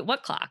 you know, like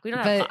what clock? We don't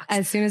have clocks.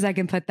 As soon as I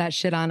can put that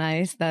shit on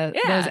ice, those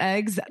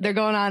eggs, they're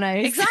going on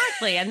ice.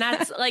 Exactly. And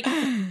that's like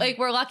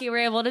we're lucky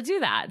we're able to do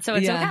that. So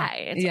it's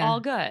okay. It's all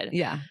good.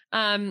 Yeah.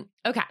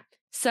 Okay.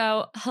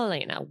 So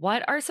Helena,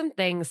 what are some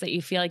things that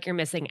you feel like you're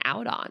missing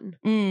out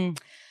on?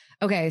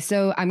 Okay.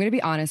 So I'm going to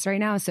be honest right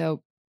now.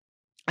 So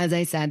as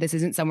I said, this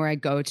isn't somewhere I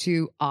go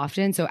to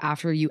often. So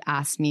after you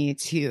asked me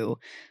to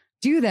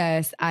do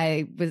this,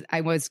 I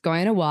was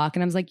going to walk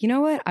and I was like, you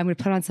know what? I'm going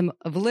to put on some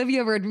of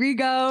Olivia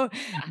Rodrigo,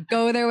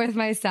 go there with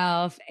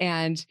myself.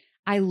 And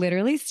I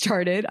literally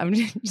started, I'm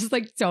just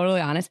like totally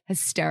honest,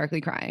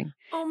 hysterically crying.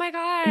 Oh my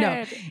God.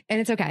 No.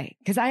 And it's okay.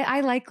 Cause I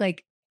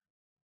like,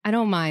 I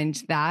don't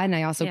mind that. And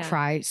I also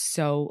cry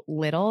so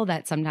little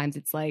that sometimes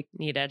it's like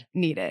needed.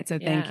 So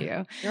thank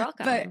you. You're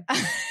welcome. But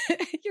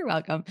you're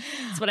welcome.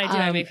 That's what I do.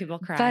 I make people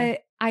cry.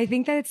 But I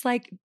think that it's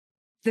like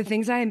the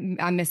things I'm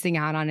missing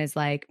out on is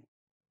like,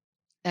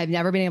 I've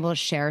never been able to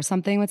share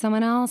something with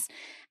someone else.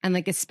 And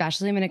like,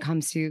 especially when it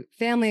comes to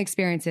family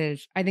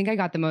experiences, I think I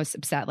got the most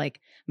upset. Like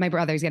my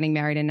brother's getting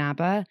married in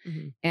Napa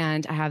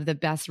and I have the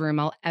best room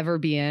I'll ever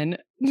be in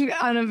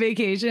on a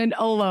vacation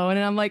alone.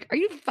 And I'm like, are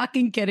you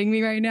fucking kidding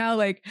me right now?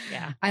 Like,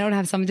 I don't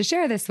have someone to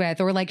share this with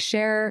or like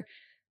share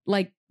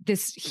like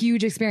this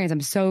huge experience.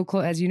 I'm so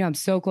close, as you know, I'm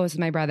so close with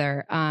my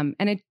brother. And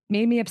it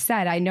made me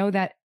upset. I know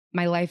that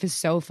my life is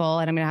so full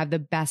and I'm going to have the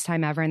best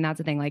time ever. And that's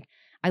the thing. Like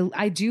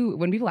I do,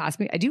 when people ask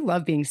me, I do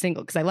love being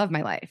single because I love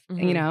my life,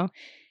 you know?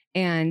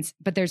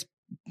 But there's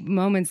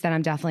moments that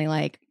I'm definitely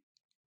like,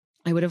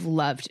 I would have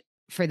loved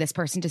for this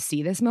person to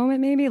see this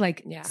moment, maybe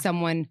like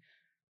someone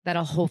that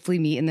I'll hopefully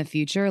meet in the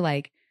future.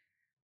 Like,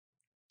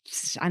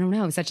 I don't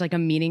know, such like a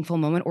meaningful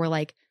moment or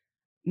like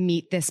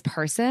meet this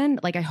person.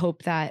 Like, I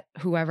hope that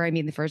whoever I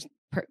meet in the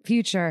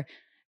future,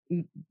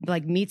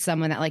 like meet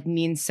someone that like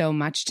means so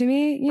much to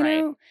me,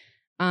 you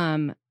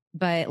know?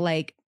 But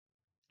like,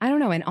 I don't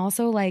know. And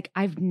also like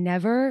I've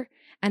never,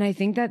 and I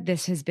think that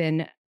this has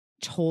been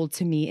told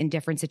to me in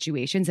different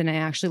situations. And I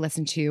actually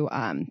listened to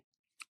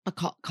a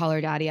Call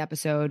Her Daddy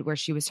episode where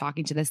she was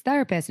talking to this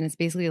therapist. And it's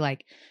basically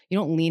like, you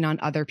don't lean on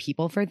other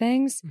people for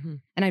things.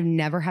 And I've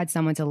never had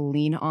someone to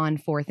lean on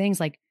for things.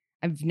 Like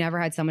I've never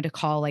had someone to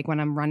call like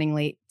when I'm running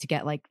late to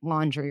get like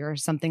laundry or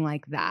something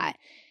like that.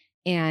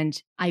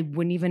 And I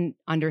wouldn't even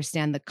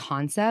understand the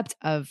concept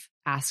of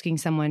asking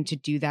someone to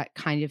do that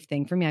kind of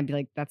thing for me. I'd be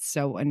like, that's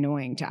so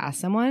annoying to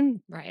ask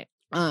someone. Right.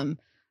 So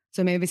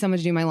maybe someone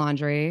to do my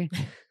laundry.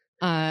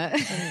 But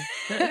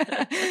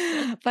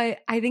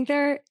I think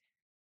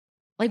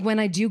like when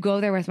I do go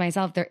there with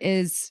myself, there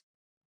is,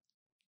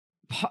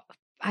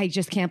 I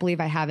just can't believe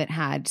I haven't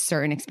had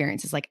certain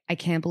experiences. Like I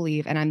can't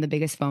believe, and I'm the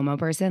biggest FOMO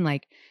person.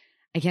 Like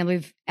I can't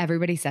believe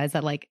everybody says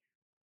that like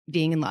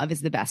being in love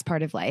is the best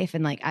part of life.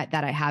 And like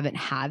that I haven't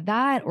had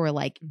that or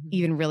like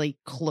even really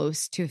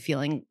close to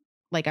feeling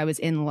like I was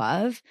in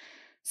love.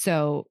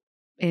 So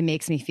it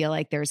makes me feel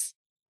like there's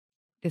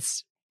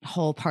this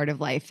whole part of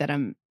life that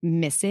I'm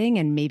missing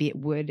and maybe it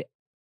would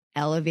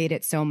elevate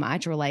it so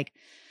much or like,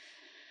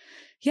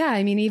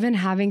 I mean, even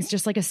having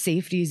just like a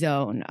safety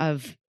zone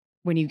of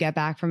when you get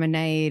back from a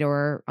night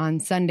or on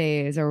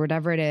Sundays or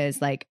whatever it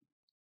is, like,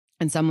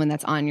 and someone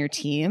that's on your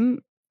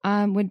team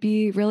would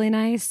be really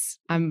nice.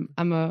 I'm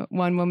a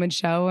one-woman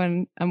show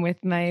and I'm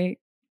with my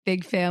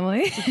big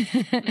family.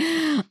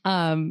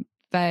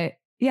 But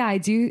yeah,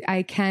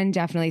 I can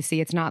definitely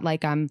see it's not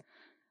like I'm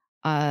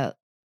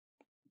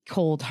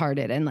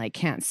cold-hearted and like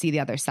can't see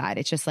the other side.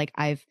 It's just like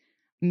I've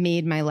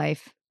made my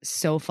life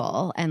so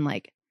full and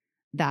like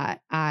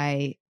that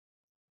I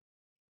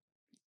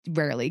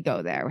rarely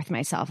go there with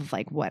myself of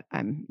like what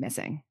I'm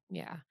missing.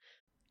 Yeah.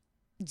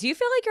 Do you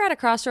feel like you're at a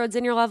crossroads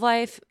in your love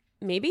life?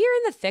 Maybe you're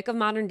in the thick of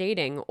modern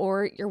dating,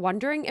 or you're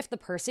wondering if the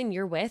person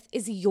you're with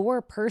is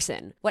your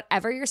person.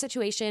 Whatever your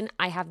situation,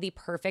 I have the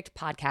perfect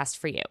podcast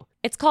for you.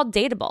 It's called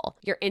Dateable,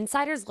 your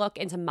insider's look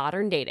into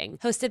modern dating,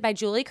 hosted by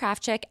Julie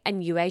Krafchick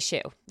and Yue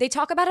Shu. They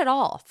talk about it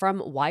all,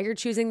 from why you're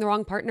choosing the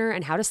wrong partner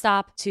and how to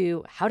stop,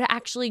 to how to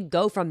actually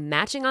go from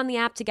matching on the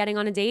app to getting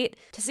on a date,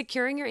 to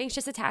securing your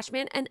anxious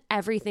attachment and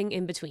everything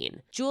in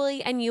between.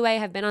 Julie and Yue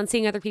have been on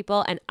Seeing Other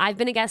People, and I've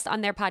been a guest on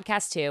their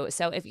podcast too.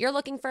 So if you're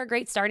looking for a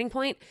great starting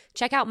point,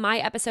 check out my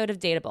episode of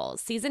Dateable.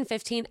 Season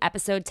 15,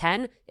 episode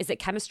 10, is it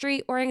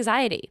chemistry or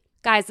anxiety?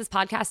 Guys, this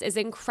podcast is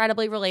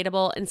incredibly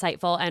relatable,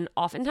 insightful, and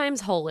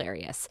oftentimes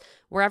hilarious.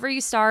 Wherever you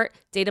start,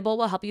 Dateable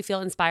will help you feel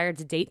inspired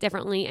to date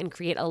differently and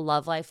create a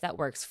love life that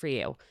works for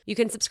you. You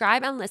can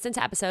subscribe and listen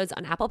to episodes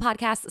on Apple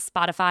Podcasts,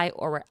 Spotify,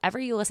 or wherever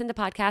you listen to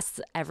podcasts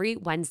every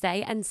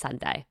Wednesday and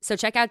Sunday. So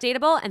check out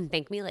Dateable and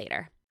thank me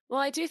later. Well,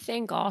 I do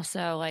think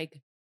also,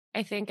 like,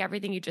 I think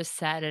everything you just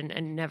said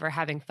and never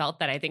having felt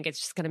that, I think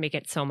it's just going to make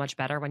it so much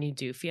better when you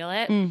do feel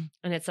it. And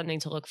it's something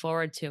to look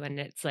forward to. And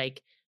it's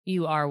like,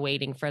 you are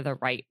waiting for the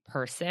right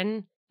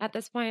person at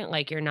this point.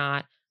 Like, you're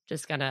not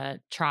just going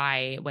to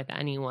try with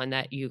anyone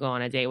that you go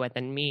on a date with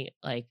and meet.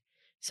 Like,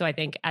 so I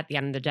think at the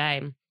end of the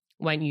day,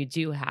 when you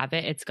do have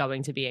it, it's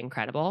going to be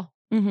incredible.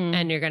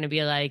 And you're going to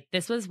be like,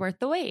 this was worth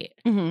the wait.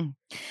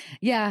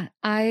 Yeah.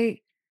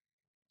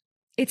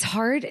 It's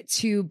hard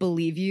to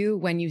believe you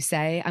when you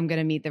say, I'm going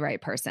to meet the right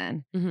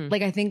person.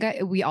 Like, I think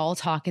we all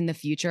talk in the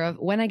future of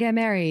when I get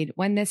married,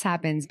 when this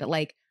happens, but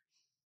like,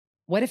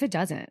 what if it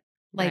doesn't?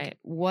 Like, Right.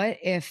 What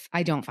if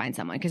I don't find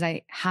someone? Because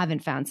I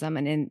haven't found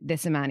someone in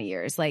this amount of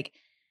years. Like,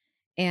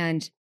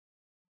 and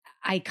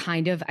I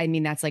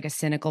mean, that's like a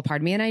cynical part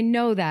of me. And I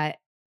know that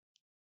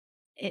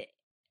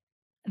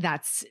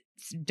that's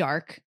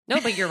dark.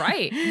 No, but you're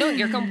right. No,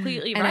 you're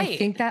completely and right. I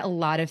think that a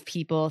lot of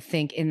people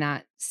think in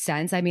that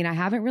sense. I mean,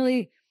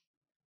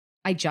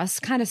 I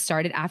just kind of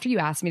started, after you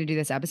asked me to do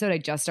this episode, I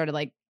just started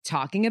like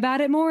talking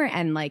about it more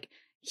and like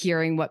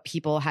hearing what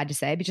people had to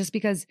say, but just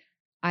because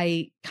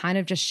I kind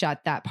of just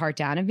shut that part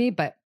down of me.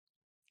 But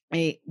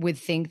I would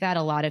think that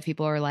a lot of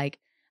people are like,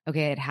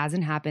 okay, it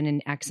hasn't happened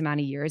in X amount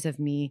of years of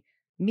me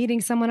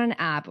meeting someone on an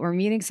app or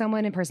meeting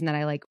someone in person that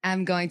I like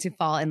am going to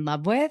fall in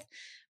love with.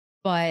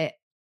 But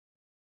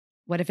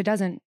what if it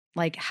doesn't?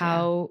 Like,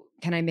 how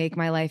can I make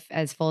my life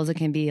as full as it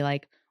can be?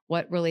 Like,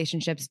 what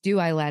relationships do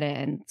I let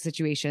in,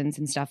 situations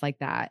and stuff like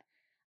that?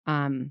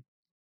 But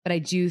I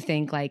do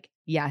think, like,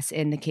 yes,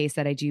 in the case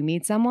that I do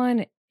meet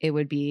someone, it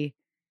would be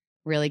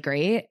really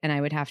great. And I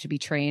would have to be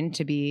trained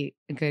to be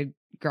a good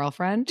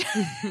girlfriend.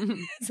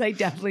 So I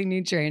definitely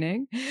need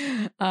training.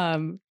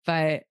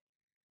 But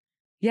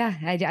yeah,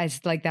 I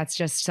just, like, that's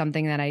just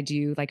something that I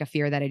do, like a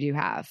fear that I do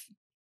have.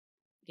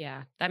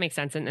 Yeah, that makes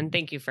sense. And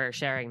thank you for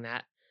sharing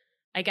that.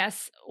 I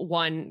guess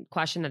one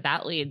question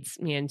that leads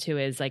me into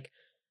is like,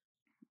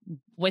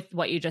 with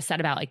what you just said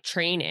about like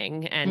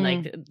training and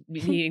like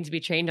needing to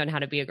be trained on how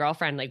to be a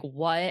girlfriend, like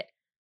what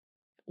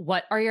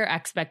are your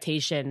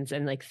expectations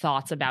and like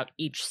thoughts about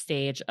each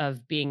stage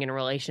of being in a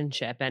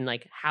relationship, and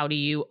like how do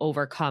you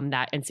overcome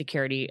that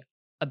insecurity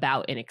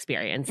about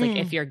inexperience? Like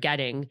if you're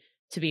getting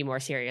to be more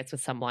serious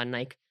with someone,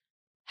 like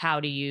how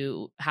would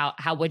you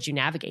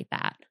navigate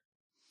that?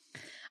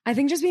 I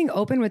think just being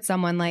open with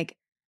someone, like,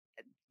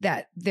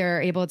 that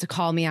they're able to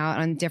call me out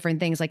on different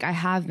things. Like, I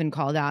have been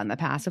called out in the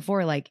past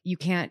before. Like, you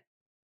can't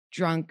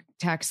drunk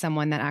text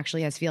someone that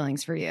actually has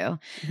feelings for you.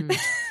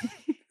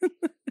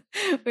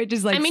 Which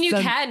is like, I mean, you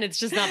can, it's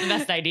just not the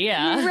best idea.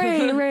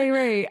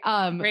 Right.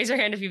 Raise your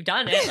hand if you've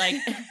done it. Like,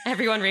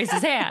 everyone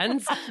raises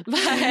hands,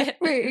 but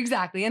right,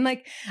 exactly. And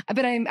like,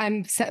 but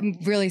I'm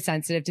really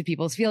sensitive to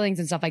people's feelings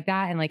and stuff like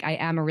that. And like, I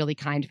am a really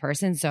kind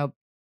person. So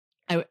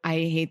I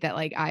hate that,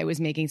 like, I was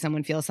making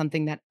someone feel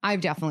something that I've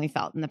definitely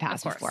felt in the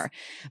past before.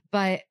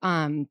 But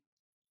I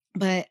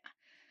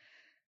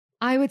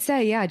would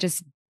say, yeah,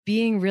 just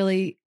being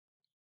really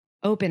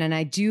open. And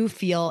I do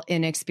feel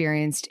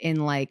inexperienced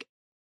in, like,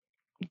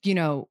 you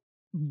know,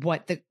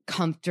 what the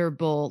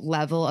comfortable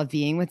level of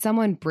being with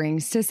someone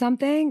brings to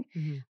something.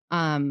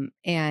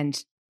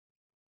 And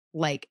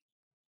like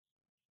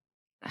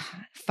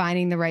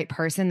finding the right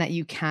person that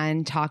you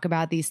can talk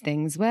about these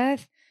things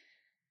with.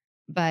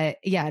 But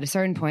yeah, at a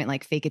certain point,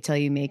 like, fake it till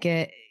you make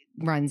it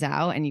runs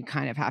out, and you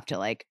kind of have to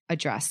like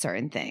address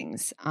certain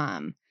things.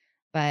 But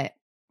I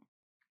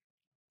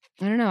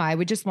don't know. I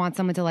would just want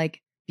someone to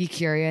like be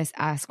curious,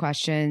 ask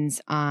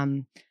questions,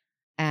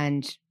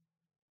 and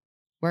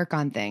work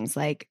on things.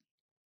 Like,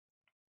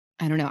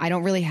 I don't know. I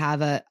don't really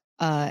have a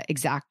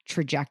exact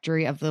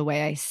trajectory of the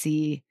way I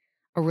see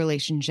a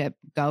relationship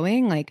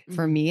going. Like,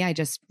 for me, I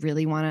just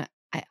really want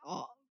to,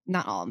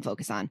 not all I'm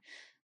focused on.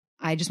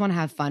 I just want to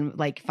have fun,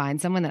 like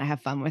find someone that I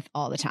have fun with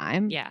all the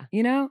time. Yeah.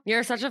 You know?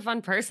 You're such a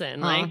fun person.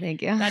 Like,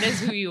 thank you. That is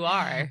who you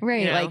are.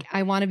 Right. You know? Like,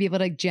 I want to be able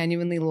to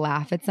genuinely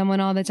laugh at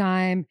someone all the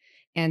time,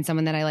 and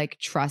someone that I like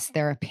trust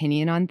their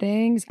opinion on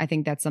things. I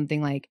think that's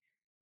something, like,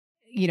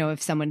 you know,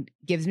 if someone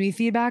gives me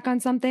feedback on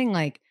something,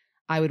 like,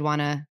 I would want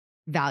to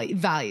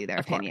value their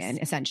opinion,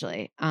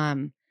 essentially.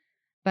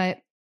 But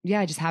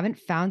yeah, I just haven't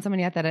found someone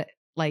yet that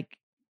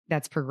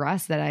that's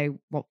progressed that I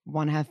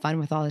want to have fun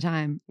with all the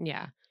time.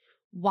 Yeah.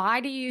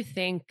 Why do you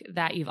think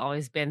that you've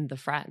always been the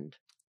friend?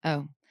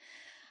 Oh,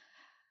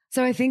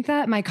 so I think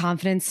that my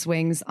confidence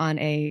swings on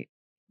a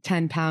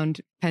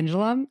 10-pound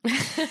pendulum.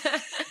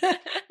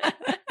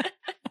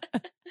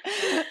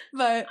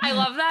 But I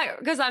love that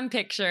because I'm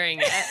picturing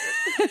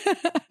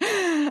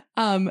it.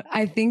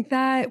 I think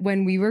that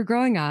when we were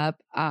growing up,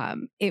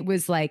 it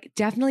was like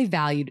definitely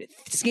valued.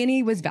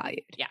 Skinny was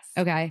valued. Yes.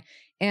 Okay.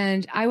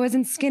 And I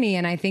wasn't skinny.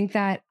 And I think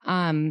that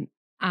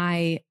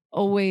I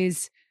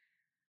always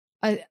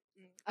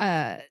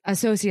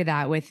associate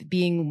that with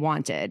being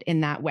wanted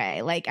in that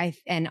way. Like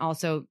and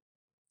also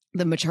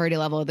the maturity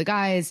level of the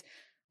guys,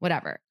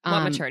 whatever.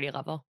 What maturity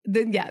level?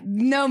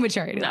 No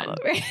maturity None.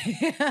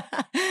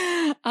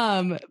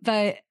 level.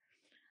 But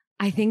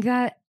I think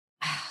that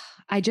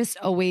I just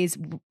always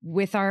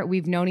we've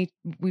known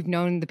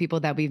the people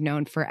that we've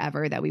known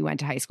forever that we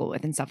went to high school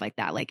with and stuff like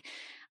that. Like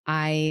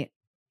I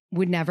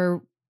would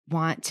never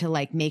want to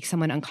like make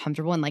someone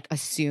uncomfortable and like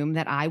assume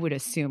that I would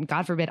assume,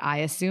 God forbid, I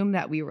assume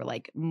that we were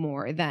like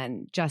more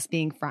than just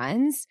being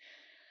friends.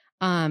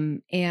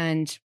 And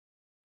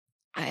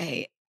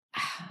why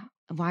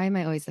am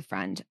I always the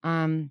friend?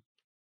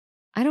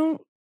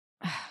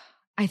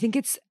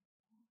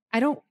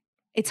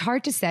 It's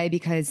hard to say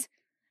because,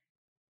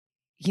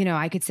 you know,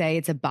 I could say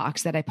it's a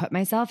box that I put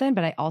myself in,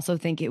 but I also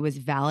think it was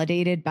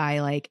validated by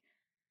like,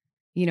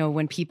 you know,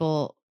 when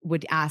people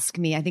would ask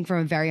me, I think from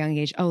a very young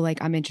age, oh,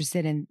 like I'm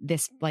interested in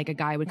this, like a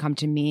guy would come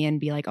to me and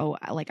be like, oh,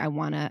 like I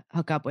want to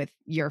hook up with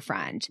your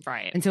friend.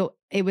 Right. And so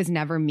it was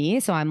never me.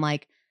 So I'm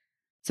like,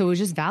 so it was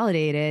just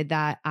validated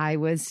that I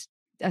was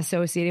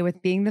associated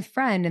with being the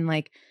friend. And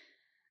like,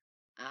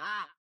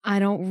 I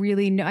don't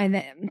really know.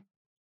 And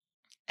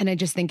I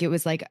just think it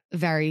was like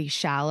very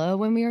shallow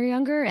when we were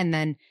younger. And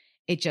then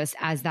it just,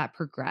 as that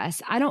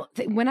progressed,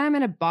 when I'm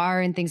in a bar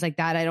and things like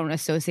that, I don't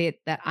associate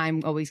that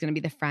I'm always going to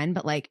be the friend,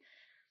 but like,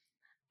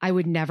 I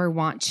would never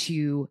want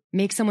to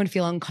make someone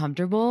feel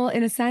uncomfortable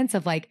in a sense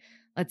of like,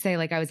 let's say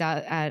like I was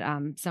out at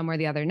somewhere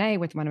the other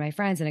night with one of my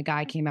friends and a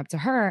guy came up to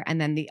her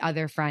and then the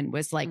other friend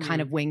was like kind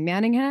of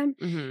wingmanning him.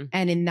 Mm-hmm.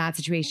 And in that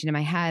situation in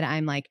my head,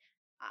 I'm like,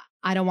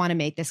 I don't want to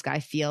make this guy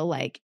feel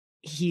like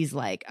he's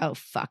like, oh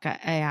fuck, I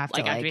have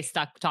to I have to be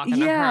stuck talking to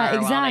her exactly.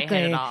 while they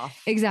hit it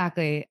off.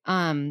 Exactly.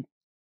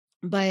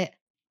 But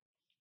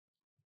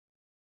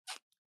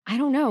I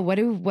don't know.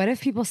 What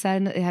if people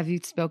said, have you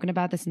spoken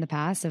about this in the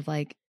past of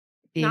like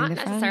being not the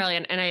friend? necessarily.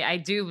 And I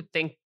do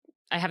think,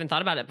 I haven't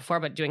thought about it before,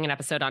 but doing an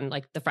episode on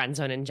like the friend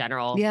zone in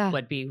general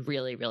would be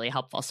really, really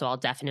helpful. So I'll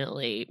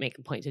definitely make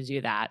a point to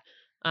do that.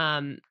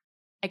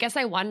 I guess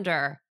I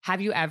wonder,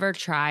 have you ever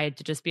tried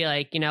to just be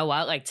like, you know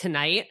what, like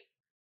tonight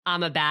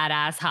I'm a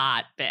badass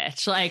hot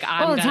bitch. Like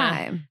I'm all the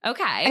time.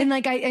 Okay. And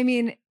like, I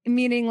mean,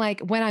 meaning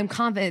like when I'm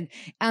confident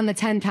on the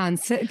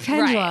 10-pound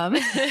pendulum,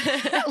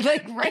 right.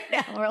 Like right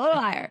now we're a little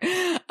higher.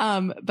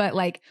 But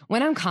like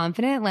when I'm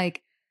confident,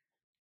 like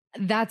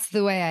that's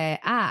the way I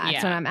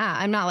act when I'm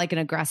at. I'm not like an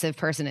aggressive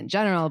person in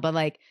general, but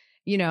like,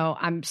 you know,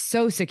 I'm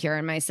so secure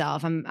in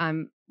myself.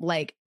 I'm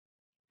like,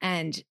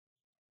 and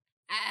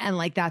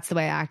like, that's the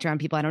way I act around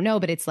people I don't know.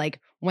 But it's like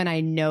when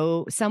I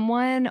know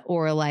someone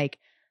or like,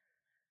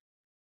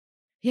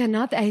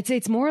 not that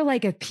it's more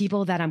like a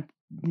people that I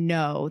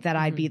know that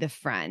I'd be the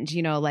friend,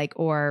 you know, like,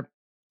 or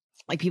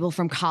like people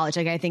from college.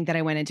 Like I think that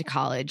I went into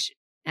college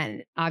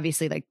and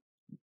obviously like,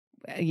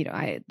 you know,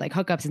 I had like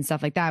hookups and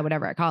stuff like that,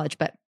 whatever at college,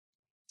 but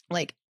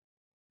like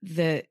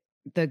the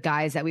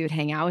guys that we would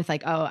hang out with,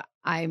 like, oh,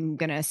 I'm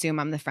going to assume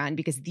I'm the friend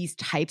because these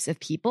types of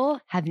people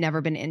have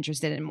never been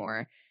interested in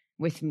more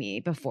with me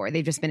before.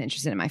 They've just been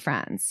interested in my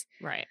friends.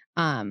 Right.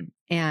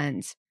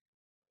 And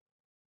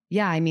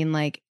yeah, I mean,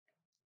 like,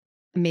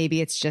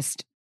 maybe it's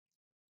just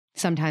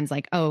sometimes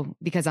like, oh,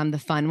 because I'm the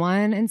fun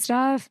one and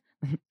stuff.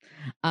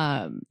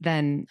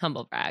 Then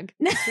humble brag.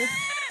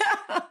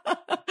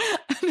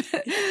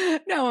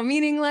 No,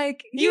 meaning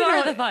like you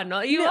are the fun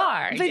one. You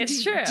are.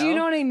 It's true. Do you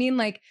know what I mean?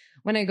 Like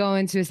when I go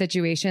into a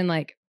situation,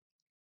 like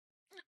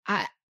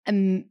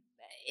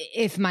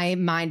if my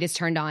mind is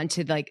turned on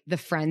to like the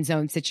friend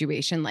zone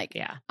situation, like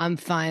I'm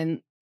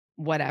fun,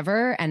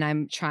 whatever. And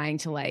I'm trying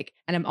to like,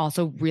 and I'm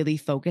also really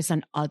focused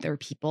on other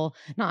people.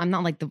 No, I'm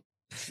not like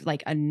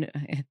not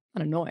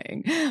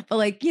annoying, but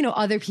like, you know,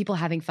 other people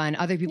having fun,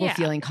 other people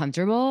feeling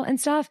comfortable and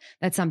stuff,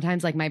 that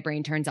sometimes like my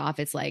brain turns off.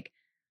 It's like,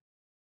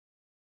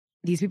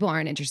 these people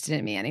aren't interested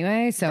in me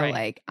anyway. So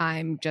like,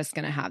 I'm just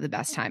going to have the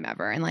best time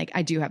ever. And like,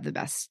 I do have the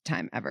best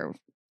time ever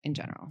in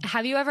general.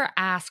 Have you ever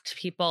asked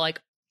people like,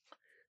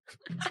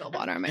 spill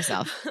water on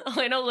myself.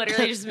 Elena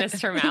literally just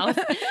missed her mouth.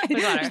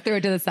 Just threw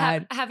it to the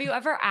side. Have you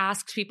ever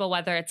asked people,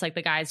 whether it's like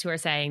the guys who are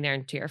saying they're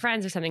into your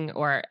friends or something,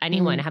 or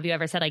anyone, have you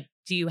ever said like,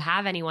 do you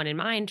have anyone in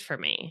mind for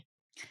me?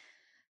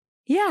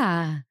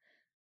 Yeah,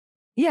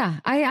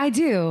 I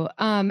do.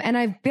 And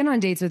I've been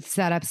on dates with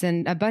setups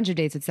and a bunch of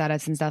dates with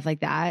setups and stuff like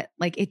that.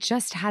 Like it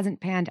just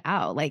hasn't panned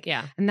out. Like,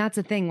 and that's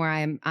the thing where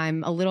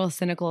I'm a little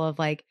cynical of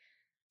like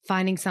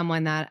finding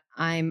someone that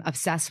I'm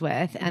obsessed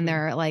with and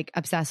they're like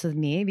obsessed with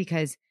me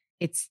because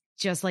it's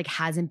just like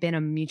hasn't been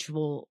a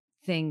mutual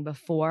thing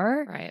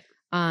before. Right.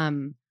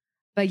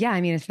 But yeah,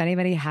 I mean, if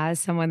anybody has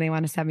someone they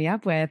want to set me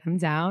up with, I'm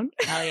down.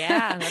 Hell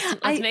yeah.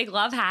 Let's make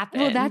love happen.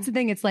 Well, that's the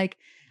thing. It's like,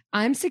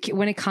 I'm secure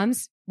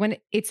when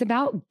it's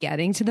about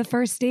getting to the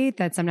first date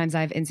that sometimes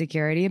I have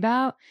insecurity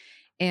about.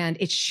 And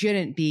it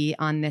shouldn't be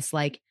on this,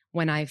 like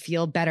when I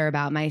feel better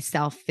about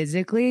myself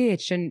physically, it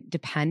shouldn't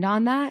depend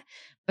on that,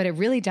 but it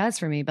really does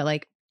for me. But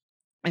like,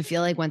 I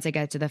feel like once I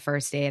get to the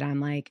first date, I'm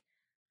like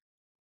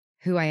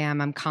who I am.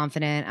 I'm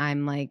confident.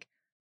 I'm like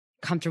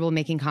comfortable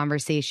making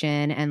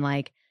conversation and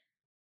like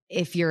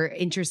if you're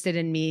interested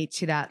in me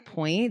to that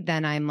point,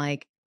 then I'm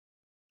like,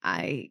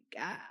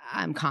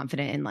 I'm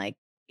confident in like,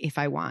 if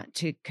I want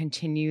to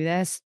continue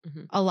this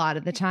a lot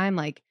of the time,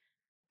 like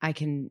I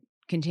can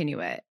continue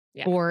it.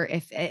 Yeah. Or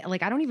if it,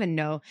 like, I don't even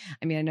know.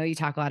 I mean, I know you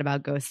talk a lot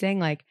about ghosting.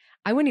 Like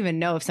I wouldn't even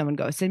know if someone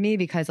ghosted me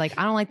because like,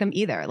 I don't like them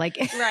either. Like,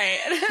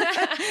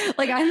 right.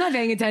 Like I'm not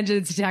paying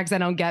attention to texts I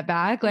don't get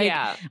back. Like,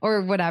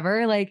 or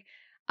whatever. Like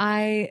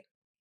I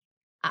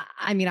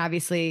mean,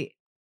 obviously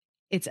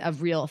it's a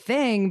real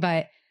thing,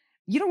 but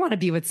you don't want to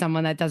be with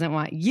someone that doesn't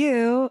want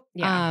you.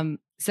 Yeah.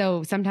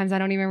 So sometimes I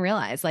don't even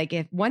realize, like,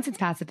 if once it's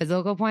past the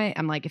physical point,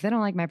 I'm like, if they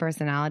don't like my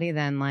personality,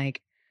 then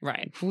like,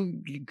 right.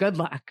 Good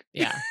luck.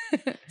 Yeah.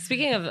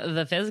 Speaking of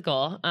the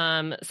physical,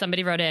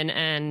 somebody wrote in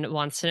and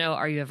wants to know,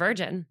 are you a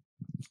virgin?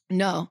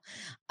 No.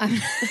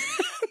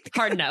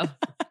 Hard no.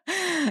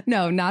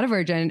 No, not a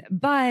virgin.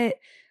 But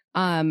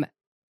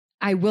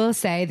I will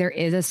say there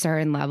is a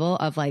certain level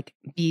of like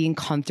being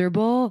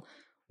comfortable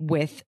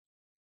with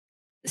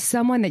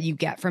someone that you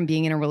get from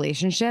being in a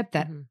relationship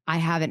that I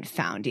haven't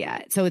found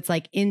yet. So it's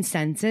like in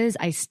senses,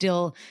 I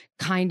still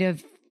kind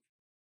of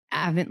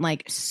haven't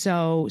like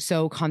so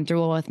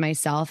comfortable with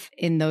myself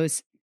in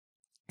those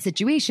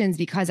situations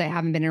because I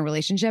haven't been in a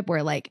relationship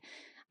where like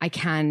I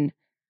can,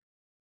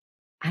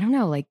 I don't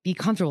know, like be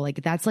comfortable.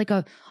 Like that's like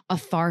a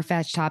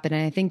far-fetched topic.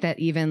 And I think that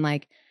even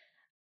like,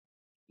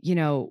 you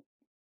know,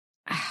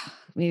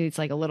 maybe it's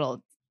like a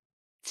little,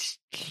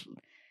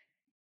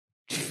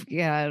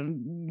 yeah,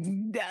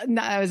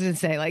 I was going to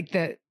say like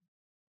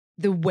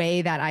the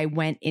way that I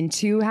went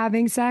into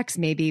having sex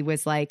maybe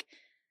was like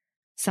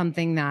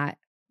something that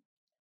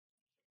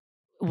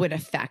would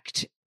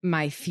affect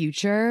my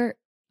future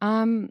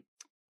of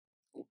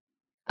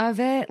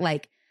it,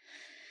 like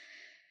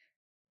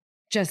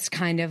just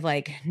kind of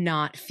like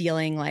not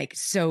feeling like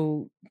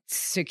so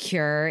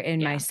secure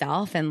in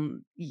myself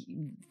and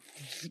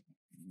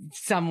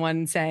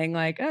someone saying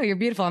like, oh, you're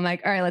beautiful. I'm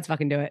like, all right, let's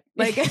fucking do it.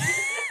 Like,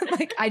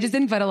 like I just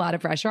didn't put a lot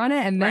of pressure on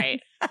it. And then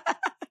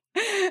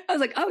I was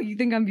like, oh, you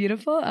think I'm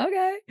beautiful?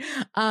 Okay.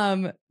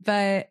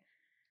 But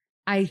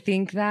I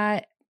think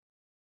that,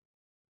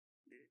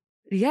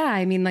 yeah,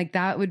 I mean, like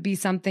that would be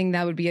something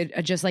that would be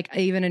a just like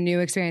even a new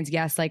experience.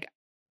 Yes. Like,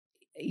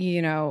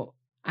 you know,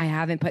 I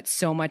haven't put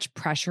so much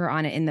pressure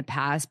on it in the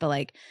past, but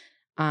like,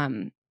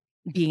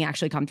 being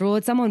actually comfortable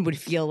with someone would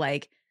feel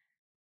like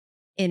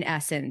in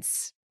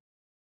essence,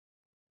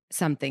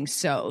 something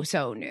so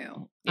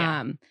new.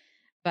 Yeah.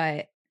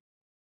 But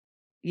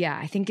yeah,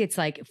 I think it's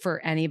like for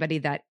anybody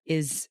that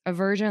is a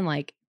virgin,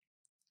 like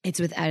it's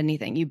with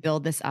anything, you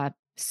build this up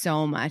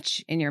so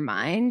much in your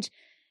mind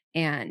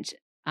and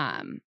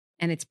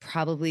it's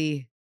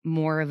probably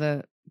more of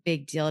a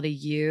big deal to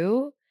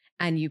you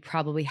and you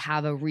probably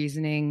have a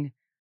reasoning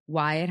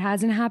why it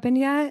hasn't happened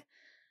yet.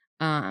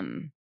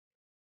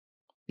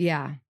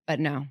 Yeah, but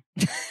no.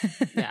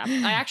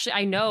 Yeah.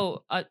 I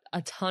know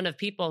a ton of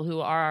people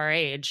who are our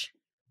age,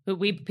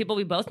 people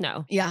we both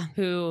know. Yeah.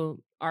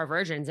 Who are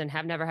virgins and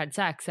have never had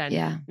sex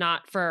and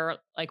not for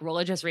like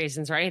religious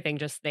reasons or anything,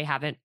 just they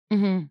haven't,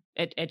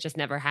 it just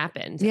never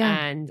happened.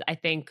 Yeah. And I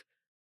think,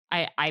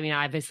 I mean,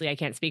 obviously I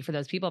can't speak for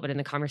those people, but in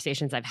the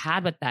conversations I've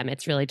had with them,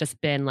 it's really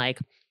just been like,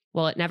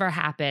 well, it never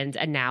happened.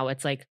 And now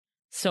it's like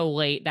so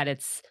late that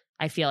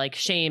I feel like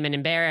shame and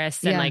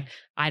embarrassed and like,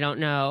 I don't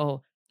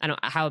know,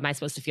 how am I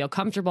supposed to feel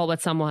comfortable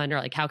with someone or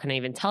like, how can I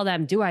even tell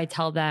them? Do I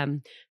tell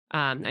them?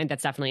 And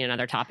that's definitely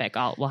another topic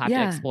we'll have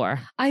to explore.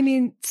 I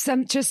mean,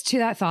 just to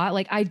that thought,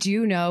 like I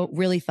do know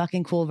really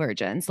fucking cool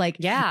virgins. Like,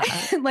 yeah,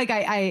 like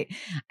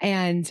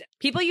and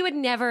people you would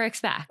never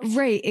expect.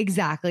 Right.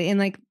 Exactly. And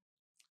like,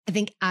 I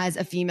think as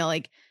a female,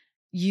 like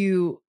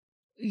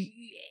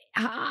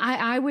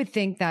I would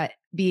think that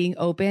being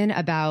open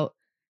about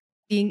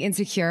being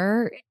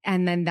insecure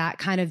and then that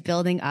kind of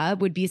building up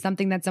would be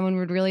something that someone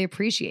would really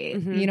appreciate.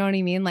 You know what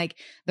I mean? Like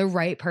the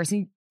right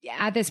person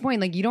at this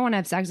point, like you don't want to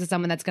have sex with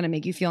someone that's going to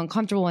make you feel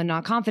uncomfortable and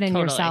not confident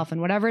in yourself and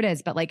whatever it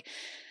is. But like,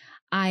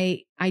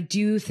 I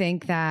do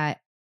think that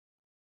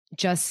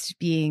just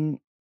being,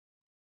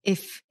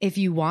 if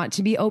you want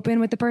to be open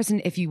with the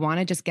person, if you want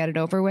to just get it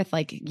over with,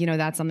 like, you know,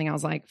 that's something I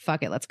was like,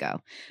 fuck it, let's go.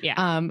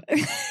 Yeah.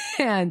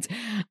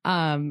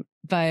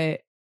 But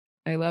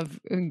I love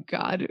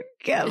God,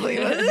 can't believe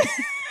it.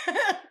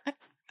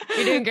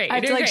 You're doing great. I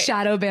have to like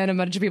shadow ban a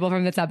bunch of people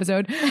from this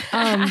episode.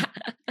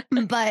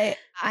 But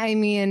I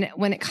mean,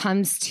 when it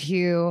comes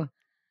to,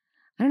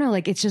 I don't know,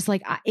 like, it's just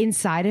like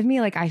inside of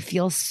me, like I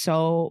feel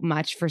so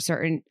much for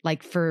certain,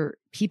 like for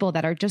people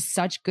that are just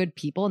such good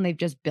people and they've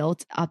just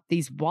built up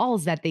these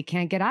walls that they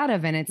can't get out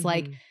of. And it's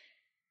like,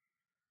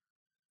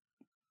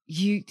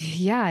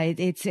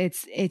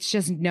 it's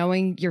just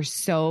knowing you're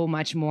so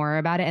much more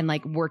about it and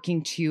like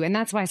working to, and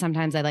that's why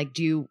sometimes I like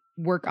do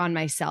work on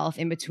myself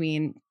in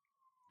between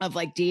of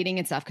like dating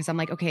and stuff. Cause I'm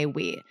like, okay,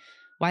 wait,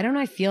 why don't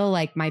I feel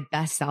like my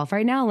best self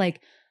right now? Like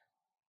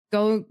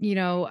go, you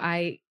know,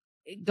 I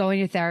go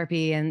into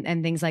therapy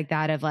and things like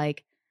that of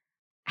like,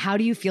 how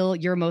do you feel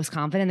you're most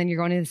confident? And then you're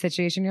going into the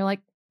situation. You're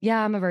like,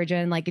 yeah, I'm a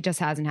virgin. Like it just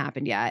hasn't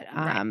happened yet.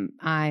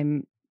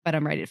 But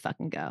I'm ready to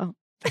fucking go.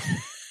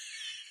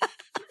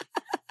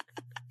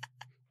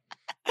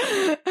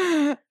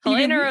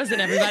 Helena Rosen,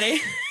 everybody.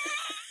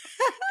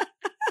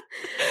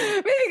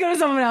 Maybe go to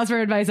someone else for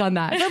advice on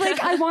that. But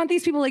like, I want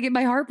these people, like,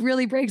 my heart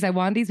really breaks. I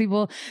want these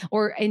people,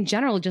 or in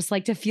general, just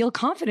like to feel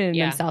confident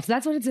in themselves.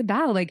 That's what it's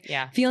about. Like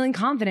feeling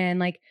confident.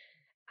 Like,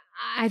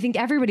 I think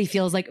everybody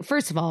feels like,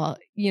 first of all,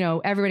 you know,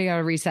 everybody got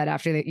a reset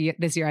after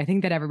this year. I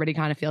think that everybody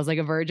kind of feels like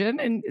a virgin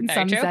in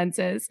some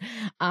senses.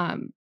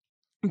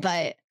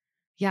 But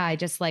yeah, I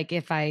just like,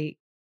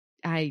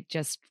 I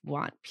just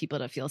want people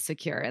to feel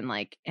secure and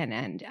like,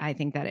 and I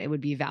think that it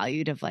would be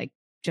valued of like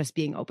just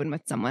being open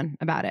with someone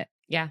about it.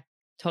 Yeah,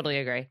 totally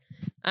agree.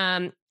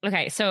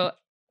 Okay. So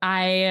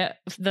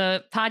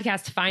the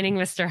podcast Finding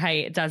Mr.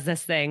 Height does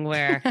this thing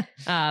where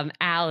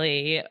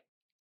Allie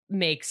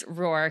makes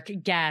Rourke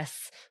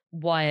guess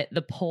what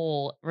the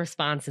poll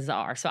responses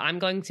are. So I'm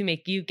going to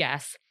make you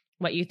guess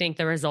what you think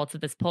the results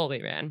of this poll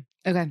we ran.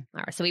 Okay. All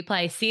right. So we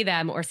play see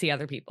them or see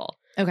other people.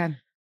 Okay.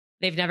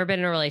 They've never been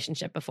in a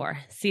relationship before.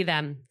 See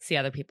them, see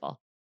other people.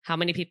 How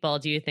many people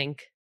do you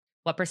think,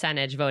 what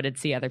percentage voted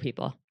see other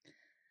people?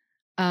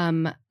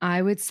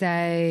 I would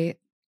say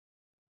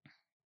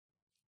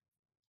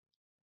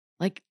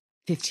like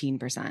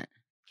 15%.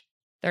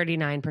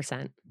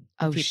 39%.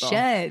 Oh, people.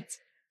 Shit.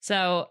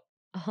 So,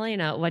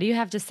 Helena, what do you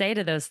have to say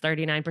to those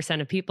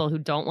 39% of people who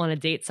don't want to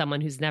date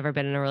someone who's never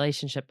been in a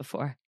relationship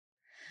before?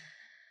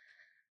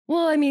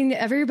 Well, I mean,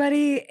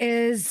 everybody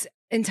is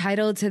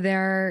entitled to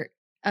their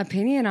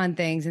opinion on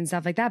things and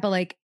stuff like that. But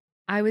like,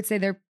 I would say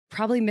they're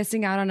probably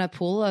missing out on a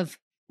pool of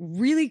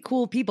really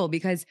cool people,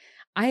 because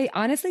I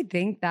honestly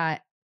think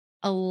that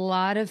a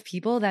lot of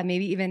people that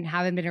maybe even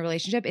haven't been in a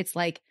relationship, it's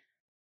like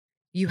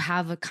you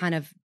have a kind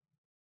of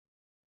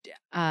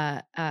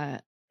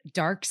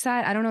dark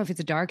side. I don't know if it's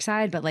a dark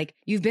side, but like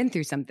you've been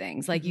through some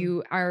things. Like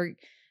you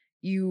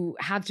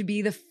have to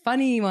be the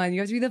funny one. You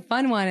have to be the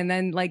fun one. And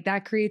then like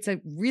that creates a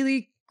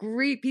really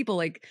great people.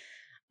 Like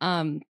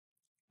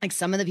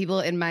some of the people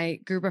in my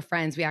group of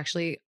friends,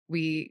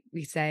 we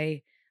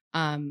say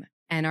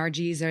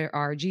NRGs or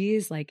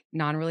RGs, like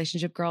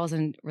non-relationship girls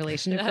and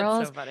relationship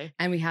girls. So funny.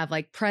 And we have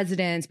like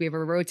presidents. We have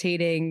a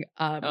rotating,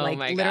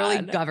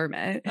 literally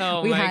government.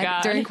 Oh we my had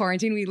God. During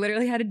quarantine, we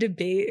literally had a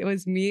debate. It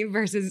was me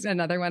versus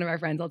another one of our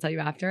friends. I'll tell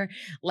you after,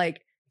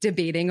 like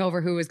debating over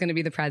who was going to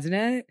be the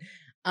president.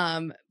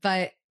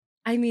 But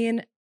I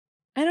mean,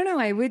 I don't know.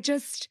 I would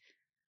just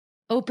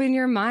open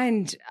your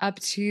mind up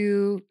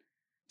to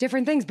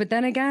different things. But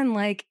then again,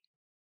 like,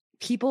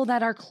 people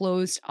that are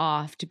closed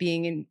off to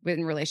being in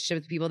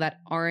relationships with people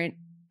that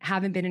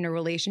haven't been in a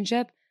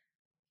relationship,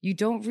 you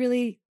don't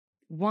really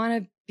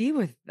want to be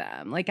with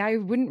them. Like, I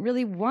wouldn't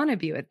really want to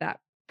be with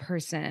that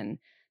person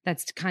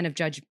that's kind of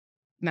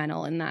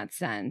judgmental in that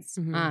sense.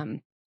 Mm-hmm.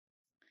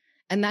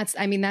 And that's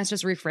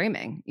just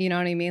reframing. You know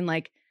what I mean?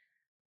 Like,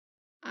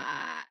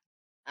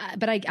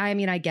 but I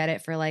mean, I get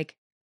it for like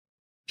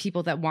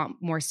people that want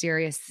more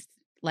serious,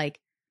 like,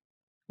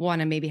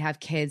 want to maybe have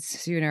kids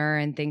sooner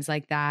and things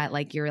like that.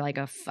 Like, you're like,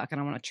 oh fuck, I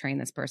don't want to train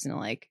this person to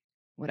like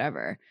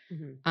whatever.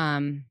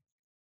 Mm-hmm.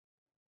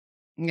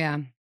 Yeah,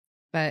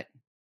 but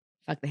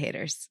fuck the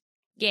haters.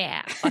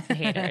 Yeah, fuck the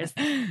haters.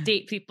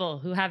 Date people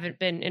who haven't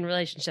been in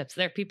relationships.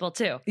 They're people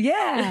too.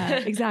 Yeah,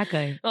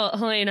 exactly. Well,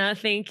 Helena,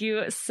 thank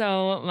you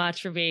so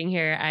much for being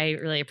here. I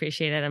really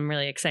appreciate it. I'm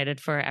really excited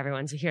for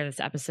everyone to hear this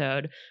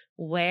episode.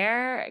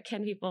 Where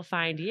can people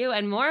find you?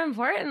 And more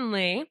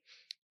importantly,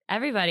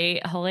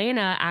 everybody,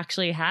 Helena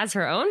actually has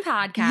her own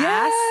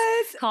podcast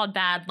called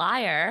Bad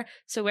Liar.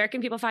 So where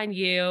can people find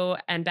you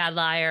and Bad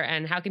Liar,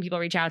 and how can people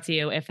reach out to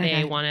you if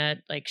they want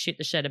to like shoot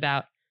the shit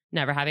about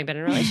never having been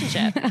in a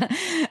relationship?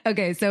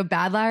 Okay, so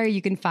Bad Liar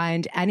you can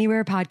find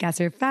anywhere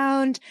podcasts are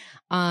found.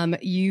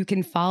 You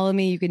can follow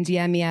me. You can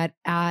DM me at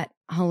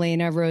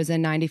Helena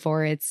Rosen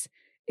 94. It's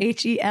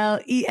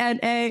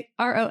HELENA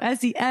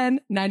ROSEN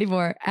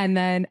 94. And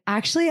then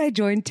actually I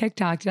joined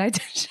TikTok. Did I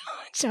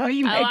show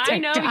you my TikTok? I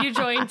know you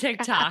joined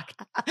TikTok.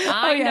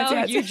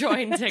 You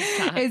joined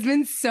TikTok. It's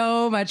been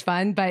so much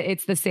fun, but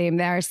it's the same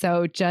there.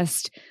 So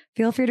just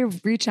feel free to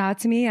reach out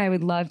to me. I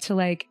would love to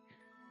like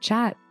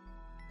chat.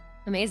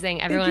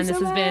 Amazing. Everyone, this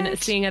has been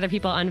Seeing Other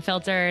People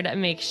Unfiltered.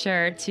 Make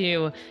sure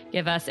to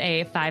give us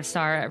a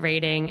 5-star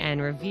rating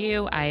and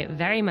review. I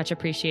very much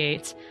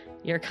appreciate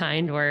your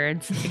kind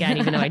words. Again,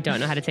 even though I don't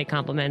know how to take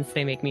compliments,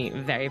 they make me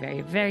very,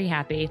 very, very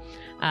happy.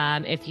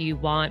 If you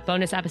want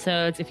bonus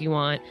episodes, if you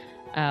want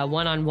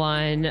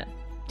one-on-one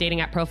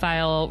dating app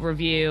profile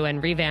review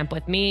and revamp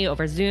with me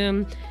over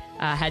Zoom,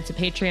 head to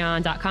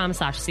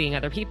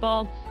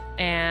patreon.com/seeingotherpeople.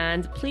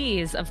 And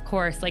please, of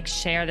course, like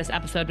share this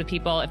episode with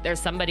people. If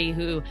there's somebody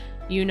who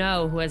you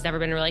know who has never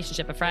been in a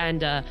relationship, a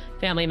friend, a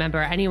family member,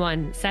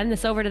 anyone, send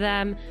this over to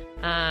them.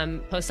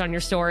 Post on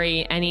your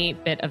story. Any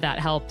bit of that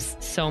helps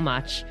so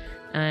much.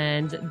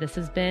 And this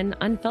has been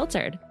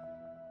Unfiltered.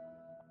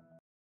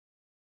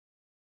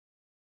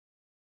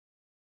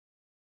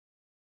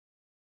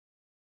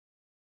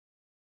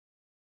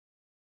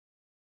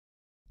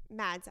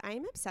 Mads, I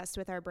am obsessed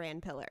with our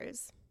brand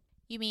pillars.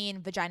 You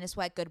mean Vagina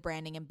Sweat, good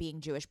branding, and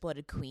being Jewish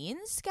blooded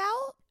queens,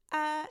 Scout?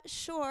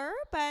 Sure,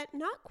 but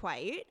not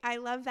quite. I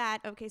love that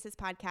OK Sis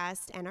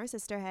podcast and our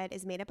sisterhood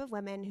is made up of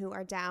women who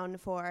are down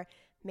for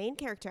main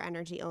character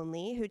energy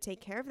only, who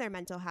take care of their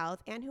mental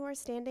health, and who are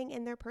standing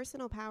in their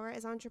personal power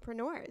as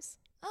entrepreneurs.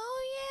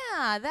 Oh,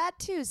 yeah, that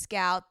too,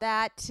 Scout,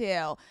 that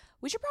too.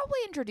 We should probably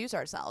introduce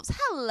ourselves.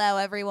 Hello,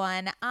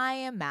 everyone. I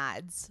am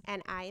Mads.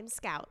 And I am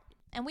Scout.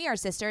 And we are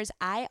sisters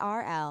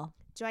IRL.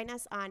 Join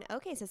us on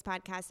OK Sis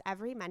podcast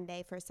every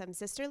Monday for some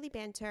sisterly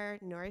banter,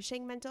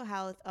 nourishing mental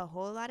health, a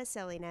whole lot of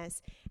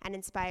silliness, and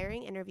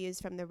inspiring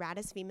interviews from the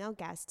raddest female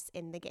guests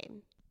in the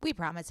game. We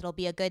promise it'll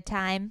be a good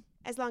time.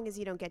 As long as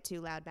you don't get too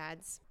loud,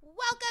 Mads.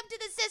 Welcome to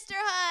the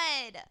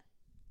sisterhood!